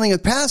 telling a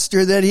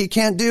pastor that he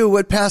can't do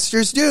what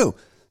pastors do,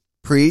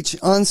 preach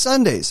on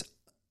Sundays.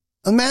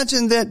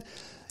 Imagine that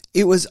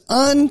it was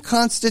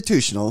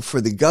unconstitutional for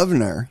the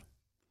governor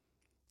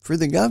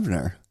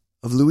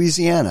of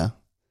Louisiana,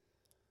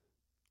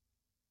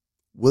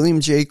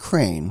 William J.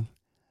 Crane,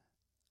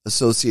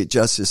 Associate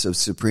Justice of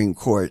Supreme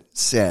Court,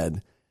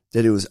 said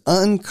that it was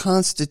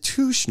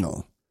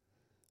unconstitutional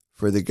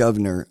for the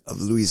governor of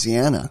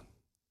Louisiana.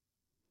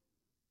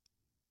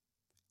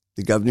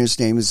 The governor's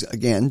name is,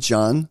 again,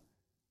 John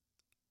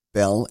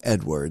Bell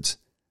Edwards.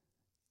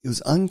 It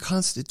was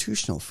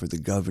unconstitutional for the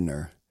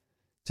governor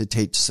to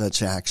take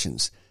such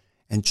actions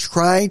and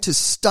try to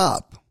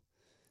stop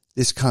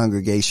this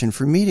congregation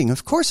from meeting.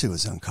 Of course it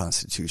was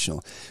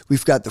unconstitutional.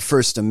 We've got the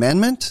First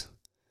Amendment.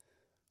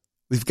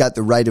 We've got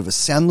the right of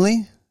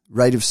assembly,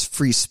 right of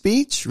free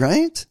speech,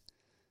 right?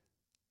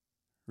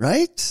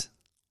 Right?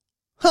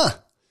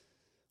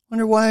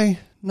 Wonder why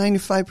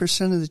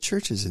 95% of the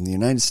churches in the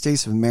United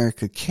States of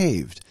America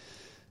caved.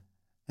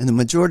 And the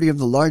majority of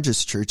the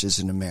largest churches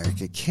in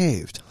America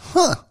caved.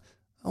 I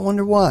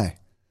wonder why.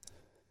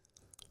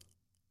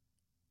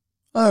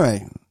 All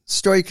right,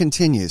 story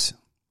continues.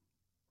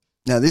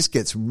 Now this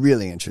gets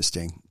really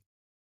interesting.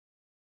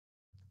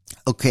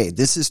 Okay,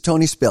 this is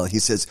Tony Spell. He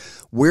says,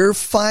 we're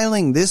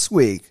filing this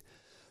week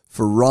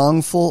for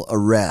wrongful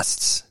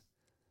arrests.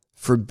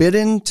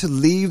 Forbidden to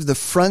leave the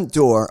front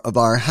door of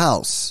our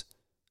house.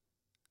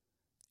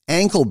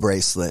 Ankle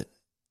bracelet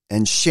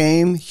and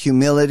shame,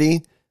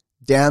 humility,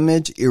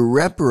 damage,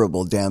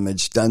 irreparable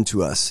damage done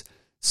to us.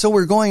 So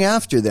we're going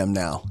after them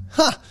now.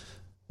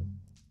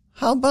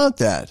 How about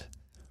that?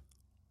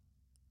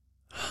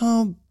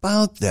 How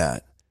about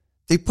that?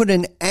 They put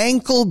an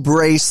ankle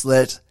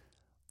bracelet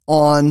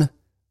on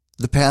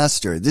the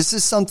pastor. This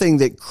is something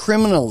that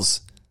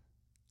criminals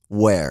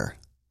wear.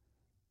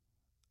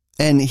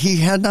 And he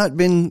had not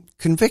been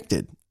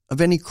convicted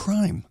of any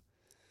crime.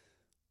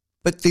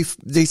 But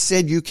they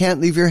said, you can't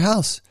leave your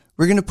house.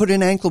 We're going to put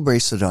an ankle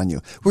bracelet on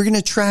you. We're going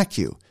to track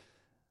you.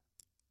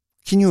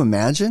 Can you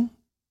imagine?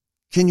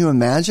 Can you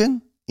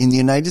imagine in the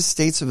United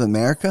States of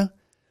America?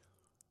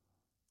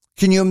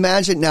 Can you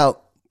imagine? Now,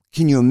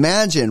 can you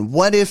imagine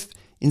what if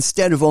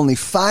instead of only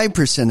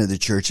 5% of the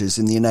churches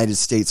in the United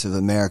States of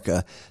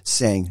America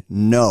saying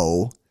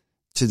no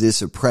to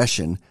this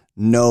oppression,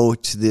 no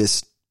to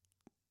this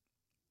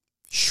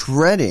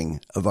shredding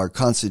of our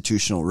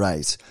constitutional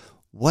rights,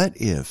 what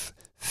if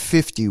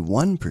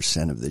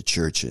 51% of the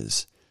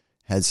churches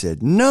had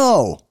said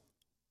no,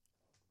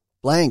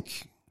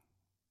 blank,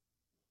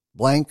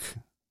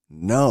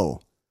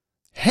 no,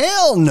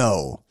 hell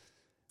no,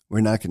 we're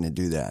not going to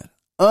do that.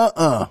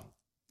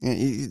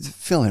 You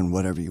fill in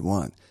whatever you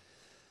want.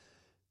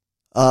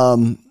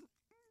 But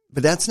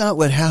that's not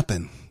what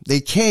happened. They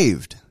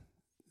caved.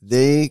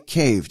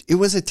 It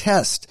was a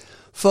test.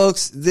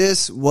 Folks,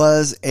 this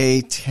was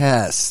a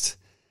test.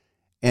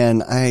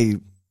 And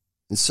I'm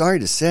sorry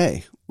to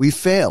say, we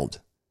failed.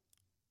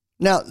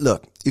 Now,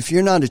 look, if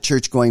you're not a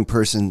church-going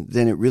person,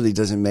 then it really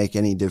doesn't make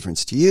any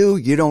difference to you.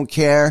 You don't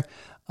care.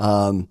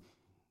 You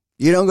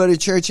don't go to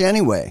church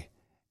anyway.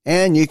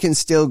 And you can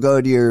still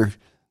go to your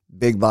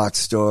big box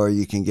store.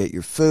 You can get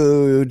your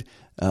food.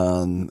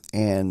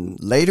 And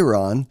later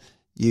on,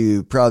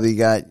 you probably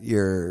got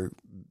your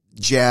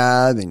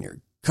jab and your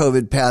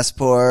COVID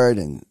passport,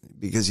 and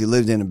because you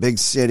lived in a big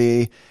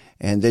city,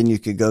 and then you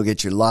could go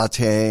get your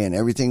latte and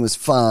everything was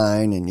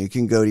fine, and you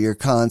can go to your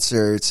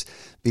concerts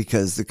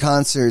because the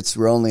concerts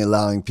were only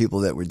allowing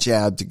people that were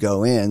jabbed to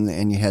go in,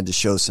 and you had to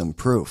show some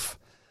proof.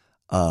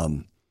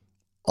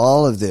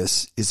 All of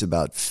this is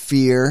about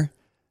fear,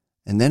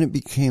 and then it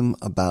became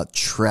about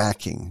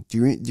tracking. Do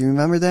you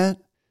remember that?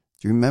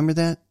 Do you remember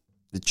that?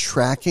 The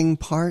tracking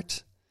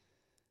part?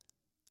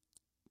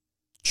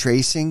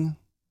 Tracing?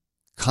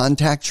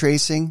 Contact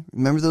tracing?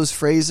 Remember those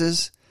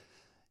phrases?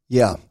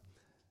 Yeah.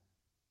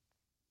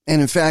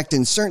 And in fact,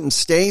 in certain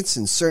states,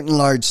 in certain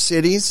large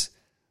cities,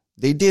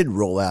 they did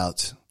roll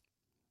out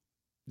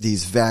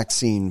these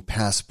vaccine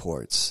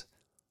passports.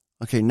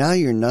 Okay, now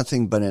you're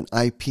nothing but an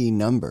IP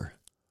number.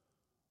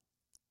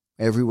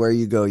 Everywhere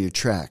you go, you're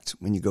tracked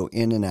when you go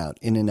in and out,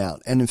 in and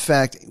out. And in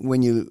fact,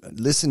 when you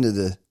listen to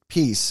the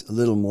piece a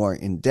little more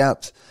in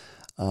depth,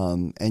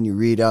 and you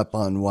read up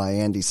on why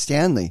Andy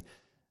Stanley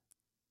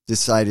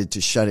decided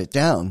to shut it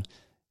down,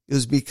 it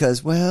was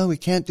because, well, we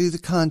can't do the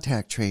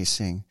contact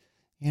tracing,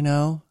 you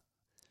know?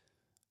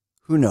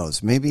 Who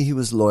knows? Maybe he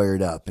was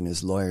lawyered up and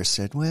his lawyer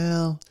said,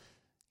 well,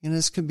 you know,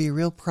 this could be a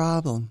real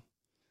problem.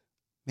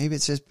 Maybe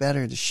it's just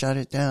better to shut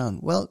it down.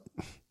 Well,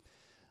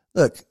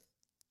 look,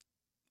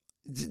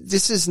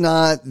 this is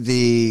not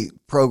the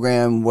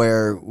program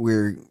where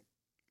we're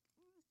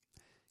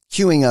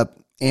queuing up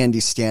Andy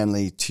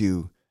Stanley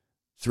to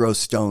throw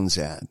stones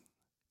at.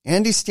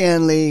 Andy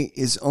Stanley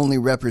is only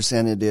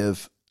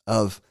representative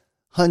of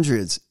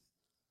hundreds,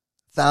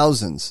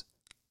 thousands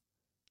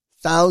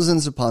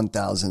upon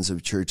thousands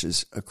of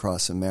churches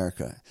across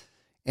America.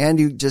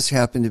 Andy just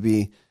happened to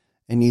be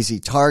an easy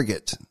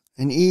target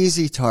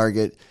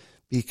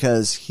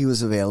because he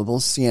was available.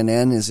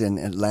 CNN is in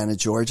Atlanta,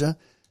 Georgia,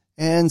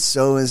 and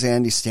so is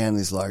Andy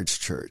Stanley's large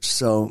church.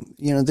 So,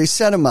 you know, they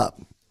set him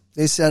up.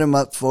 They set him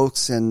up,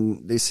 folks,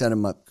 and they set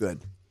him up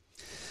good.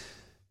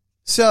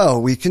 So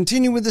we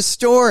continue with the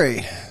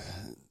story.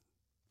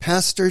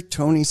 Pastor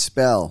Tony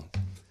Spell.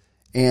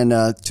 And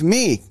to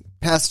me,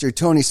 Pastor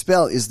Tony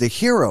Spell is the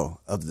hero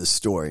of the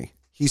story.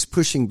 He's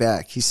pushing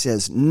back. He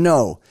says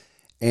no.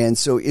 And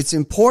so it's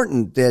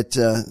important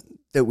that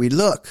we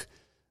look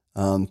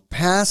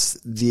past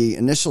the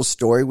initial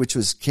story, which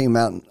came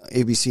out in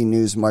ABC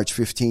News March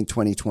 15,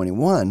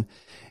 2021,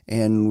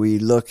 and we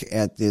look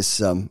at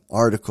this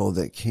article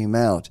that came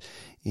out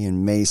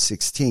in May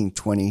 16,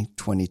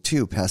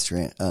 2022,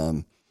 Pastor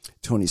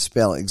Tony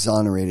Spell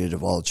exonerated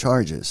of all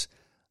charges.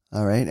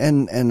 All right,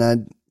 and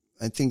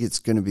I think it's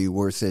going to be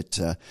worth it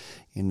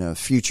in a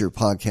future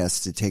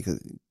podcast to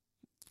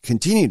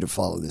continue to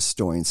follow this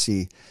story and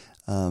see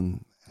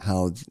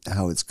how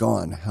it's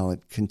gone, how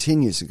it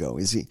continues to go.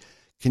 Is he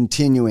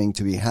continuing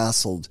to be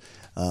hassled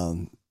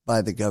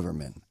by the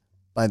government,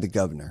 by the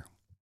governor,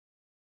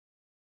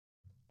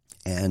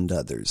 and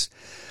others?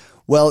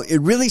 Well, it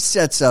really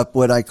sets up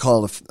what I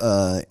call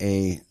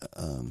a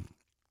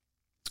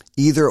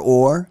either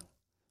or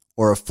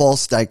a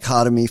false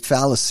dichotomy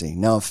fallacy.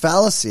 Now, a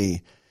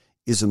fallacy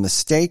is a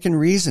mistake in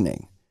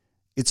reasoning.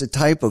 It's a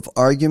type of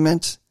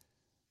argument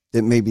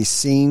that may be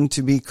seen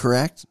to be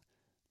correct,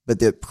 but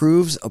that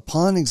proves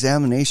upon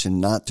examination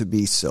not to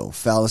be so.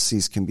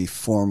 Fallacies can be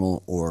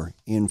formal or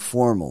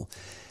informal.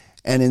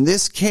 And in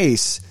this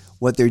case,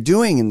 what they're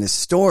doing in this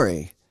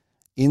story,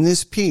 in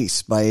this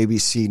piece by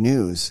ABC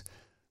News,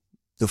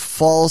 the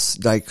false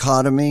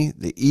dichotomy,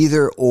 the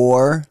either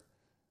or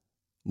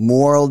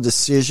moral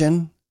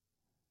decision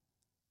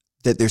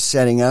that they're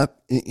setting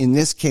up, in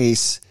this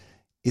case,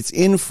 it's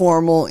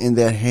informal in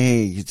that,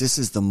 hey, this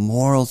is the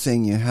moral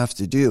thing you have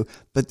to do.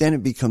 But then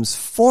it becomes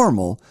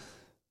formal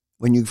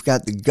when you've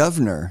got the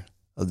governor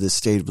of the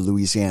state of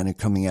Louisiana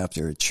coming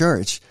after a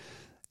church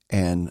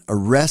and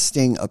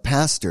arresting a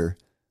pastor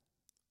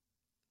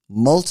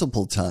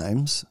multiple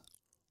times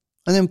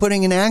and then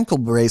putting an ankle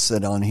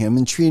bracelet on him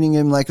and treating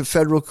him like a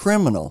federal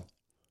criminal.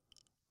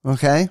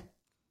 Okay?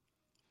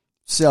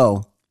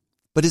 So,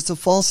 but it's a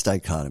false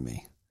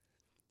dichotomy,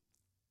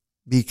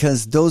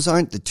 because those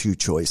aren't the two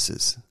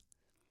choices.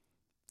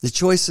 The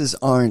choices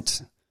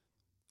aren't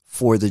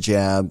for the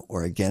jab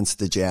or against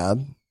the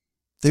jab.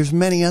 There's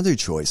many other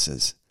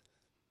choices.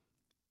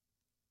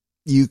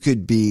 You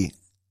could be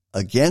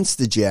against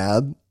the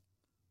jab,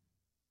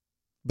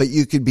 but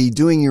you could be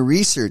doing your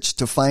research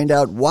to find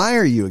out, why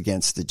are you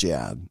against the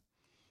jab?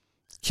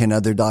 Can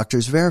other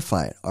doctors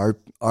verify it?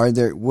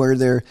 Were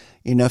there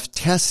enough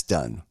tests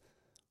done?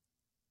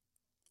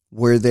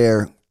 Were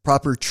there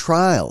proper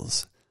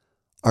trials?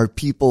 Are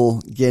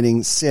people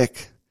getting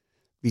sick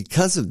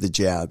because of the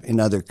jab in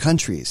other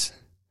countries?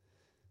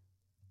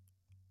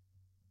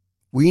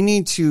 We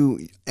need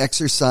to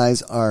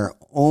exercise our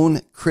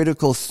own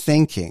critical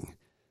thinking.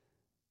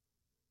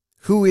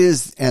 Who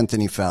is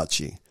Anthony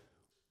Fauci?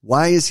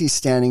 Why is he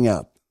standing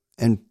up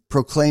and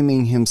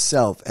proclaiming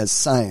himself as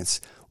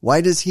science?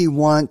 Why does he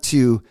want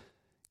to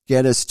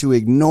get us to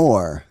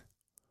ignore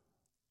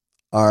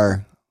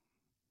our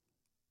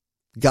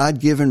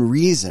God-given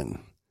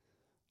reason?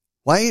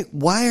 Why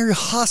are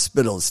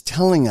hospitals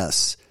telling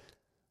us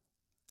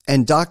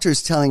and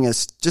doctors telling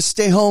us, just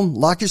stay home,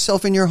 lock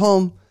yourself in your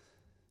home?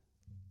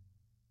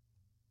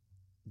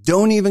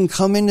 Don't even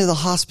come into the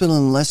hospital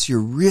unless you're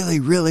really,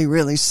 really,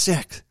 really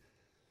sick.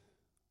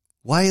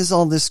 Why is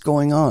all this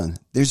going on?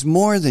 There's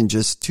more than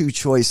just two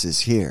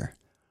choices here.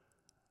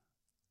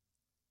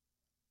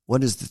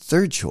 What is the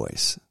third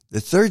choice?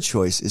 The third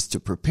choice is to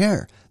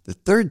prepare. The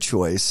third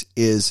choice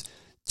is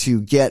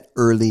to get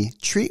early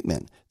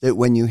treatment. That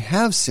when you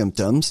have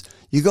symptoms,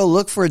 you go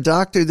look for a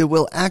doctor that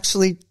will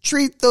actually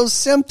treat those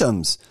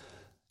symptoms.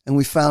 And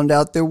we found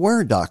out there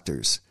were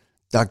doctors.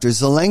 Dr.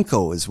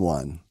 Zelenko is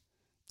one.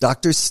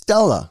 Dr.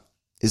 Stella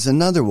is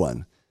another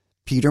one.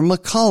 Peter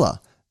McCullough.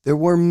 There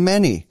were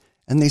many,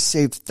 and they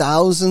saved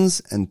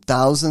thousands and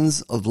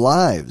thousands of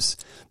lives.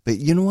 But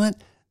you know what?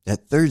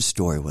 That third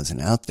story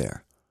wasn't out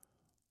there.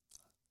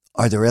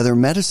 Are there other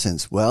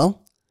medicines?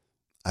 Well,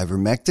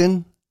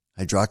 ivermectin,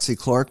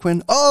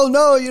 hydroxychloroquine. Oh,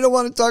 no, you don't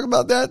want to talk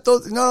about that.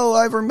 No,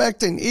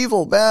 ivermectin,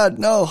 evil, bad.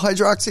 No,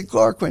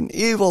 hydroxychloroquine,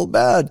 evil,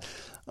 bad.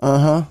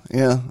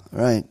 Yeah,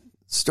 right.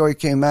 Story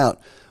came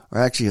out, or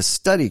actually a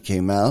study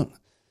came out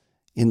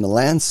in the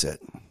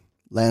Lancet.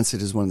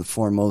 Lancet is one of the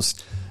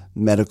foremost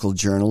medical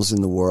journals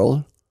in the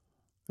world.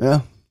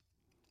 Yeah.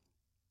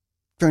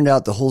 Turned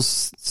out the whole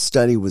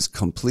study was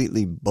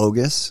completely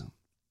bogus.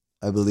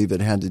 I believe it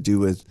had to do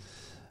with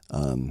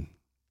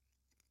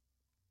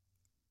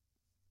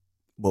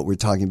what we're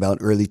talking about,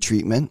 early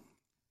treatment.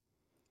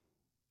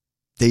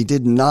 They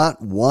did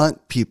not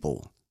want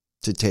people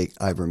to take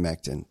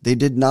ivermectin. They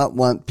did not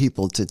want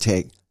people to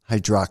take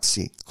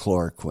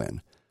hydroxychloroquine.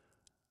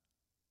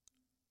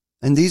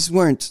 And these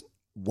weren't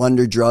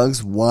wonder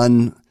drugs,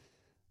 one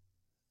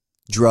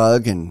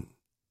drug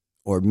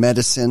or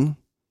medicine,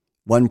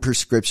 one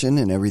prescription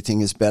and everything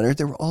is better.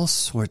 There were all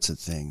sorts of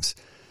things.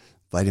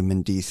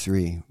 Vitamin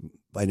D3,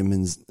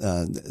 vitamins,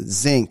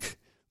 zinc,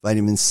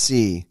 vitamin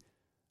C,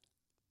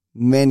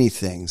 many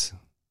things.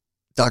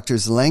 Dr.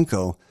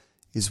 Zelenko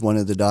is one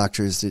of the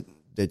doctors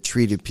that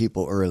treated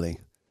people early.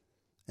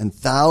 And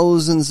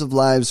thousands of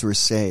lives were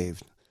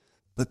saved.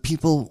 But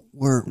people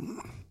were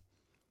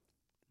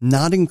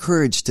not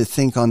encouraged to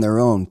think on their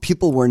own.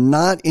 People were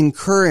not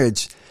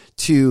encouraged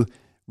to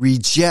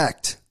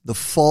reject the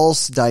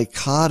false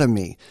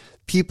dichotomy.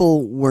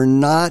 People were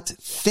not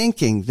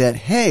thinking that,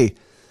 hey,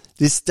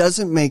 this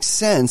doesn't make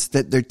sense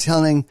that they're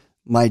telling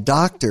my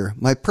doctor,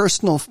 my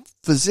personal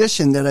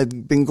physician that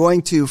I've been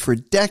going to for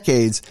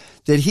decades,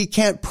 that he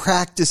can't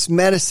practice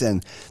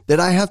medicine, that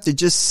I have to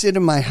just sit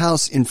in my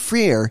house in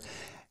fear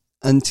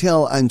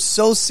until I'm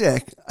so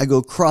sick, I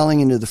go crawling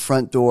into the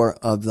front door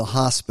of the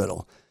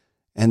hospital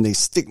and they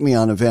stick me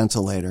on a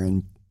ventilator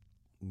and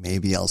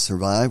maybe I'll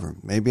survive or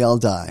maybe I'll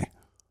die.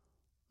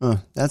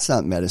 That's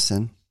not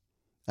medicine.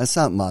 That's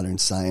not modern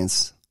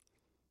science.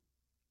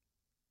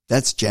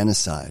 That's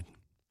genocide.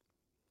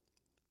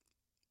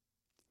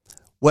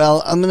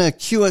 Well, I'm going to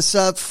cue us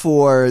up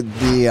for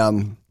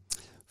the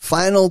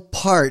final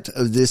part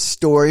of this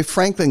story.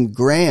 Franklin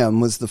Graham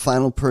was the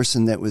final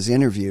person that was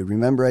interviewed.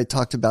 Remember, I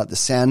talked about the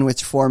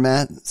sandwich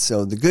format.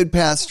 So the good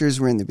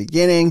pastors were in the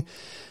beginning.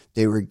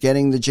 They were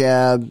getting the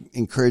jab,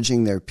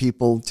 encouraging their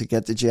people to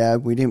get the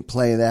jab. We didn't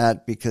play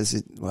that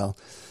because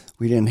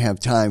we didn't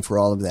have time for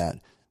all of that.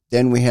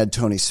 Then we had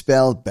Tony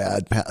Spell,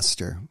 bad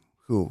pastor,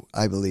 who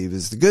I believe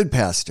is the good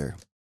pastor,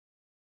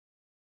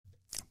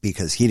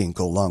 because he didn't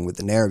go along with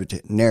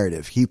the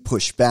narrative. He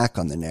pushed back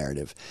on the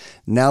narrative.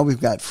 Now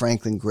we've got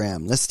Franklin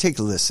Graham. Let's take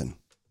a listen.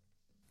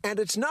 And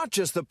it's not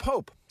just the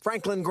Pope.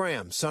 Franklin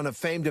Graham, son of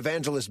famed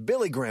evangelist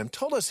Billy Graham,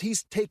 told us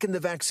he's taken the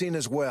vaccine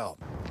as well.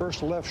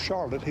 First left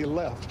Charlotte, he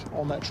left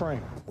on that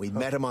train. We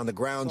met him on the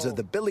grounds of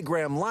the Billy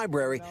Graham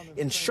Library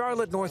in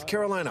Charlotte, North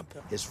Carolina,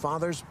 his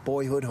father's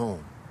boyhood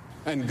home.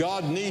 And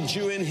God needs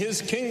you in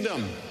his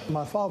kingdom.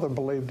 My father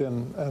believed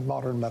in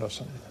modern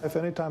medicine. If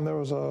any time there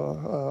was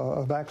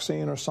a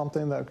vaccine or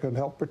something that could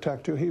help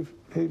protect you,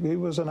 he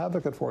was an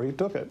advocate for it. He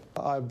took it.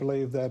 I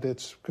believe that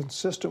it's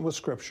consistent with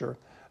Scripture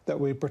that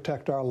we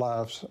protect our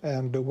lives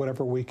and do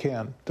whatever we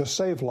can to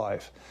save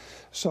life.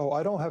 So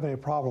I don't have any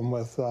problem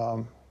with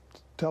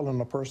telling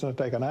a person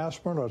to take an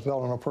aspirin or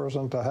telling a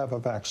person to have a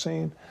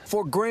vaccine.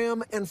 For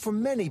Graham and for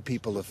many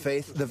people of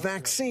faith, the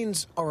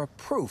vaccines are a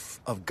proof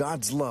of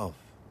God's love.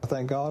 I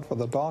thank God for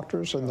the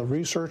doctors and the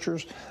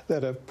researchers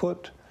that have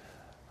put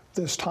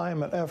this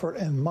time and effort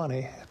and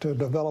money to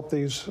develop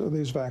these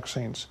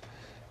vaccines.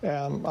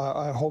 And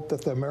I hope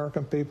that the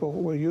American people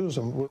will use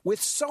them.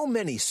 With so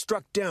many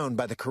struck down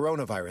by the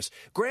coronavirus,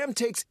 Graham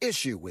takes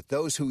issue with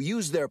those who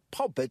use their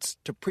pulpits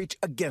to preach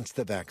against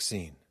the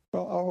vaccine.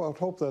 Well, I would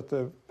hope that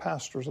the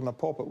pastors in the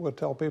pulpit would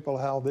tell people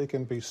how they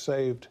can be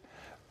saved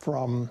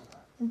from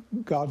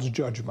God's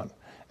judgment,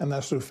 and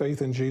that's through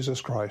faith in Jesus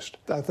Christ.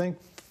 I think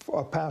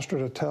a pastor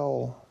to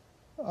tell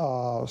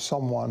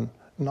someone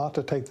not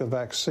to take the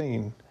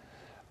vaccine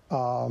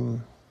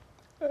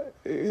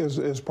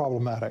is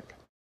problematic.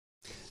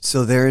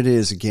 So there it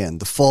is again,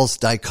 the false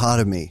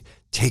dichotomy.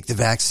 Take the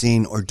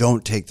vaccine or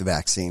don't take the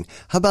vaccine.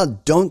 How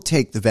about don't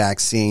take the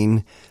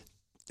vaccine,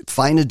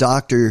 find a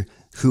doctor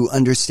who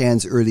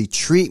understands early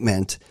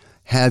treatment,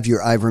 have your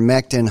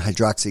ivermectin,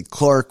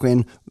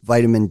 hydroxychloroquine,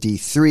 vitamin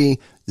D3,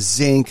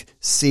 zinc,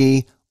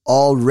 C,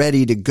 all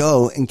ready to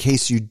go in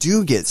case you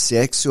do get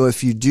sick. So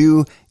if you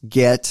do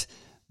get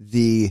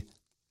the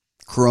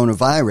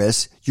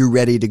coronavirus, you're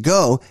ready to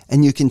go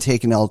and you can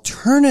take an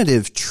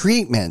alternative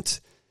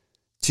treatment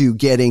to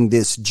getting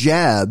this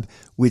jab,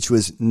 which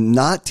was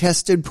not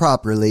tested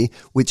properly,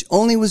 which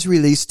only was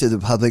released to the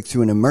public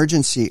through an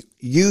emergency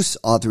use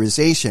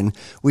authorization,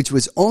 which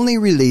was only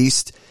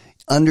released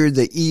under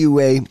the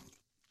EUA,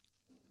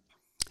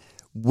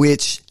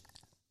 which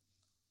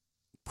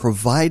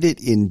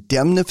provided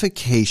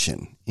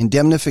indemnification.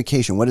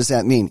 Indemnification, what does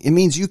that mean? It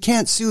means you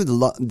can't sue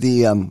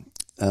the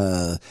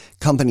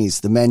companies,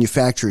 the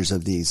manufacturers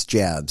of these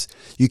jabs.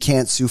 You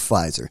can't sue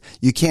Pfizer.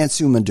 You can't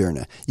sue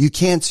Moderna. You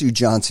can't sue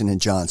Johnson &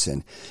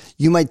 Johnson.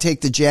 You might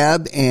take the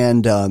jab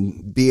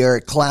and be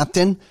Eric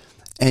Clapton,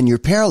 and you're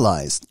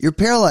paralyzed. You're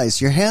paralyzed.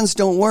 Your hands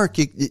don't work.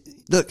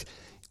 Look,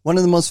 one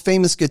of the most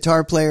famous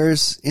guitar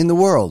players in the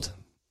world,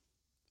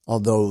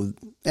 although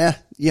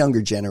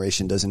younger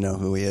generation doesn't know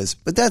who he is,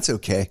 but that's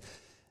okay.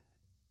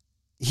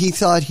 He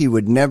thought he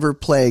would never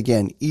play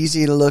again.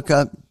 Easy to look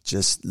up.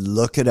 Just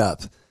look it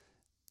up.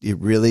 It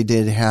really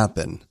did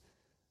happen.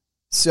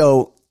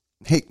 So,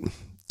 hey,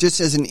 just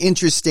as an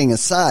interesting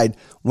aside,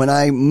 when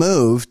I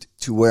moved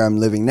to where I'm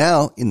living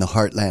now in the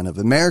heartland of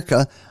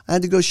America, I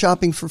had to go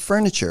shopping for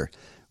furniture.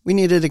 We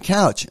needed a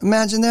couch.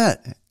 Imagine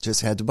that.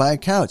 Just had to buy a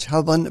couch.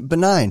 How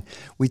benign.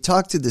 We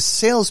talked to the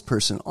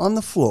salesperson on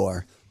the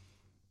floor,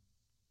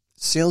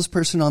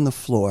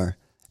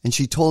 and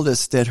she told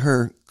us that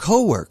her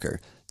coworker,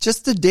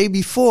 just the day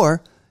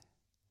before,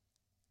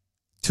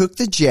 took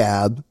the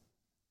jab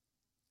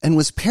and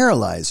was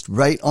paralyzed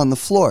right on the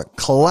floor,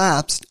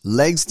 collapsed,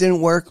 legs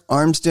didn't work,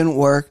 arms didn't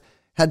work,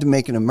 had to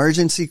make an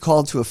emergency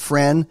call to a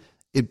friend.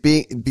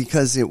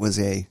 Because it was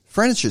a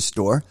furniture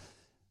store,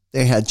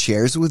 they had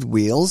chairs with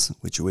wheels,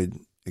 which you would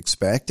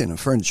expect in a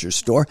furniture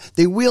store.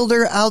 They wheeled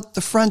her out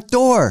the front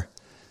door.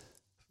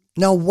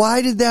 Now,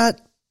 why did that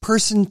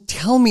person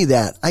tell me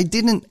that? I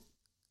didn't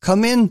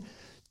come in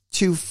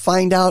to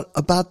find out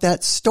about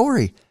that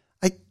story.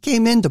 I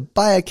came in to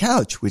buy a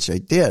couch, which I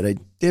did. I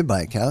did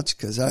buy a couch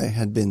because I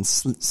had been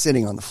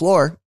sitting on the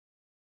floor.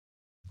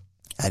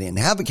 I didn't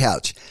have a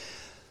couch.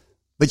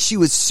 But she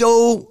was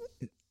so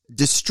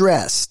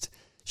distressed.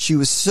 She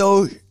was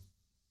so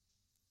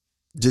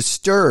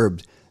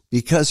disturbed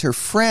because her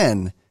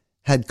friend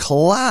had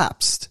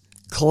collapsed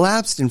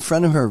in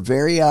front of her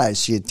very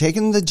eyes. She had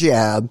taken the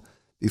jab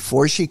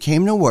before she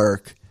came to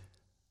work,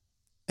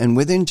 and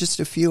within just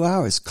a few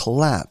hours,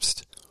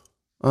 collapsed.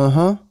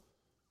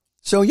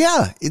 So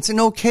yeah, it's an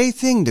okay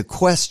thing to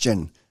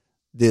question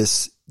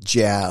this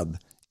jab.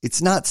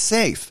 It's not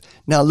safe.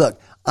 Now look,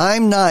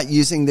 I'm not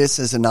using this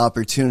as an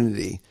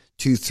opportunity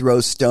to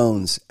throw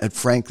stones at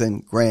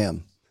Franklin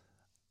Graham.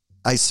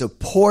 I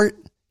support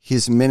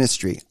his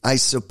ministry. I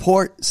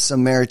support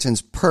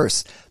Samaritan's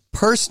Purse.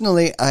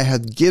 Personally, I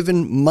have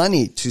given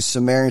money to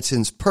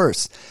Samaritan's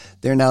Purse.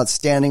 They're an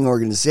outstanding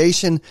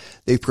organization.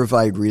 They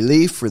provide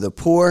relief for the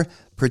poor,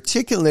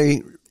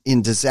 particularly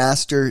in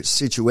disaster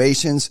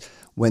situations,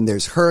 when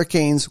there's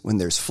hurricanes, when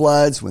there's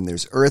floods, when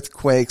there's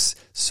earthquakes,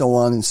 so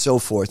on and so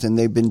forth. And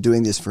they've been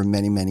doing this for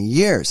many, many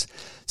years.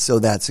 So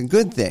that's a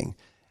good thing.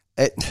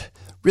 And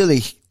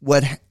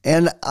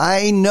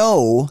I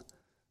know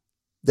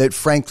that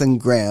Franklin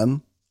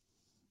Graham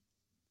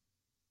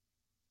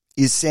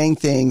is saying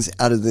things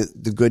out of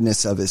the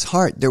goodness of his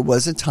heart. There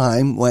was a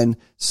time when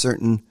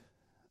certain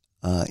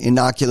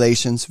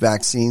inoculations,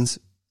 vaccines,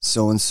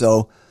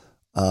 so-and-so,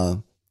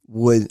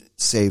 would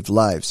save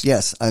lives.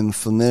 Yes, I'm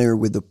familiar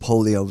with the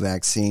polio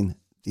vaccine,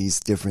 these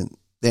different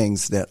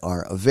things that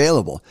are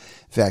available.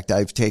 In fact,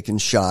 I've taken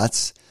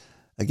shots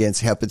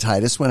against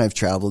hepatitis when I've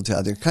traveled to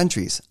other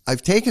countries.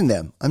 I've taken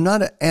them. I'm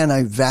not an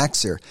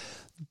anti-vaxxer.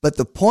 But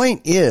the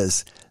point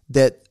is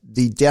that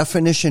the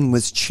definition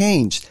was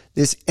changed.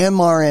 This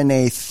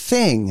mRNA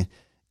thing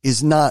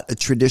is not a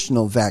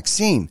traditional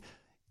vaccine.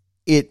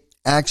 It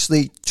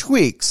actually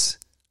tweaks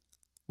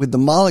with the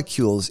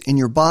molecules in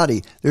your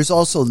body. There's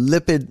also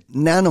lipid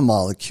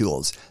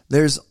nanomolecules.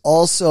 There's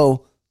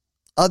also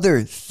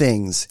other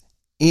things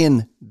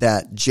in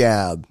that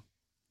jab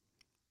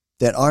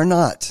that are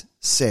not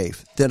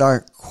safe, that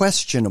are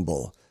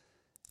questionable.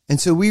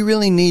 And so we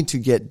really need to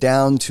get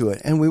down to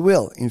it, and we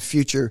will in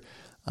future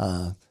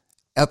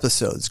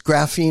episodes.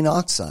 Graphene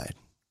oxide.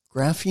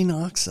 What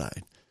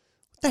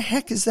the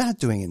heck is that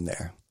doing in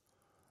there?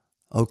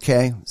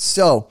 Okay,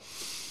 so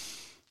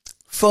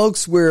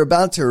folks, we're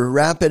about to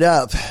wrap it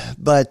up,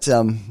 but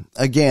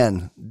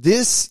again,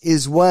 this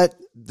is what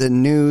the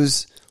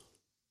news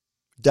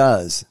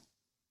does.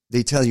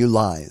 They tell you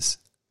lies.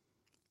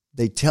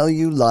 They tell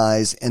you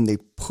lies, and they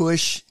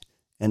push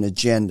an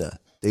agenda.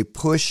 They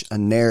push a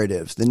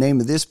narrative. The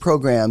name of this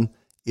program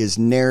is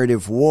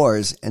Narrative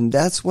Wars, and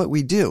that's what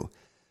we do.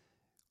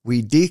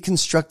 We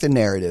deconstruct the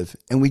narrative,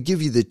 and we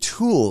give you the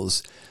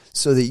tools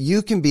so that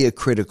you can be a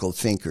critical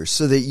thinker,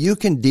 so that you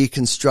can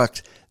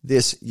deconstruct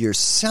this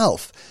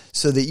yourself,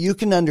 so that you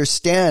can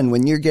understand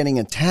when you're getting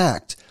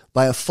attacked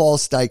by a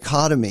false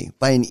dichotomy,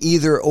 by an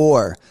either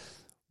or,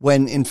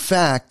 when in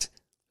fact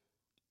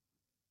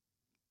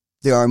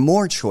there are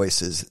more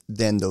choices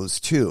than those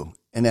two.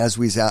 And as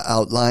we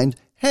outlined,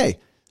 hey,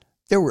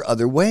 there were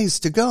other ways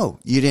to go.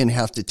 You didn't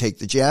have to take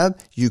the jab.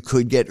 You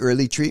could get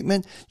early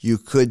treatment. You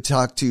could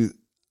talk to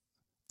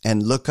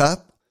and look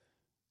up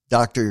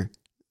Dr.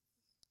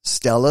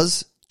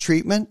 Stella's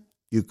treatment.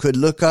 You could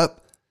look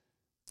up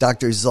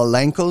Dr.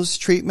 Zelenko's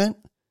treatment.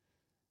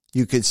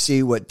 You could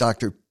see what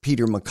Dr.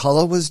 Peter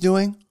McCullough was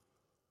doing.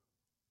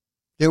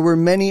 There were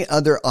many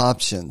other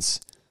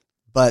options.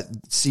 But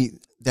see,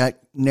 that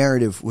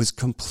narrative was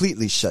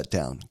completely shut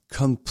down.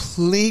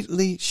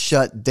 Completely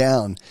shut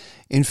down.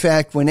 In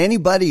fact, when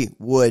anybody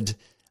would,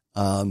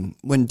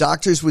 when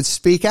doctors would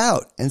speak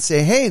out and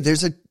say, hey,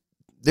 there's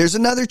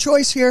another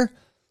choice here.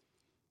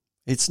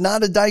 It's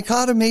not a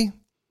dichotomy.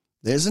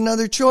 There's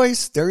another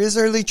choice. There is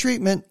early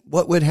treatment.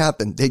 What would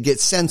happen? They'd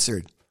get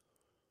censored.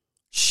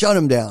 Shut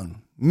them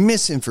down.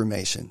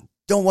 Misinformation.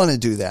 Don't want to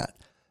do that.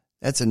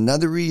 That's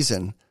another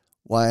reason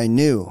why I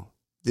knew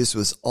this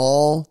was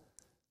all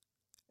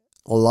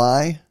a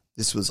lie.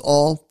 This was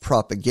all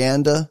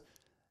propaganda,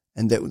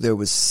 and that there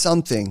was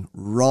something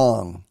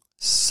wrong.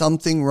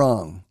 Something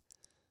wrong.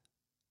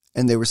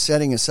 And they were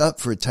setting us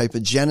up for a type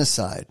of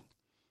genocide.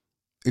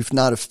 If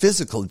not a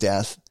physical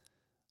death,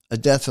 a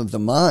death of the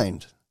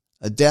mind.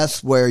 A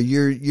death where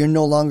you're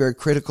no longer a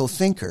critical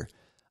thinker.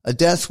 A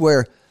death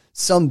where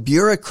some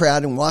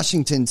bureaucrat in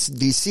Washington,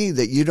 D.C.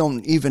 that you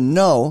don't even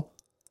know,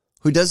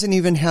 who doesn't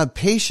even have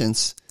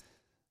patience,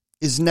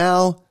 is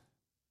now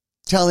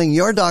telling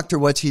your doctor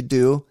what to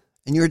do,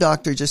 and your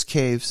doctor just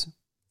caves.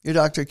 Your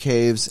doctor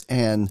caves,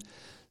 and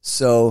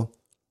so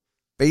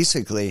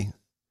basically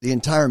the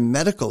entire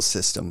medical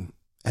system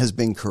has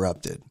been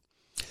corrupted.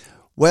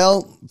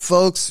 Well,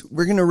 folks,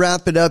 we're going to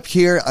wrap it up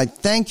here. I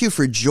thank you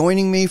for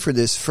joining me for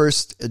this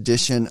first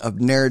edition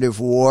of Narrative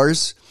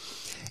Wars.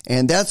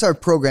 And that's our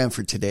program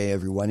for today,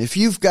 everyone. If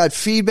you've got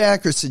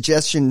feedback or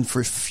suggestion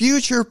for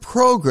future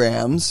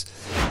programs,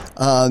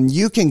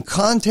 you can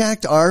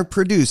contact our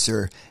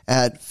producer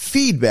at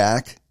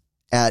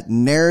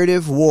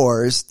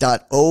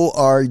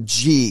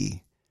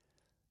feedback@narrativewars.org.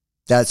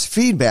 That's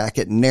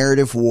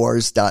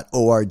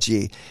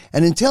feedback@narrativewars.org.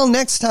 And until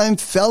next time,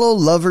 fellow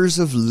lovers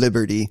of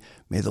liberty,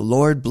 may the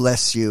Lord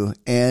bless you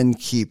and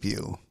keep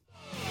you.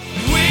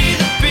 We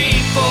the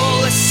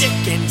people are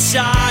sick and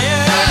tired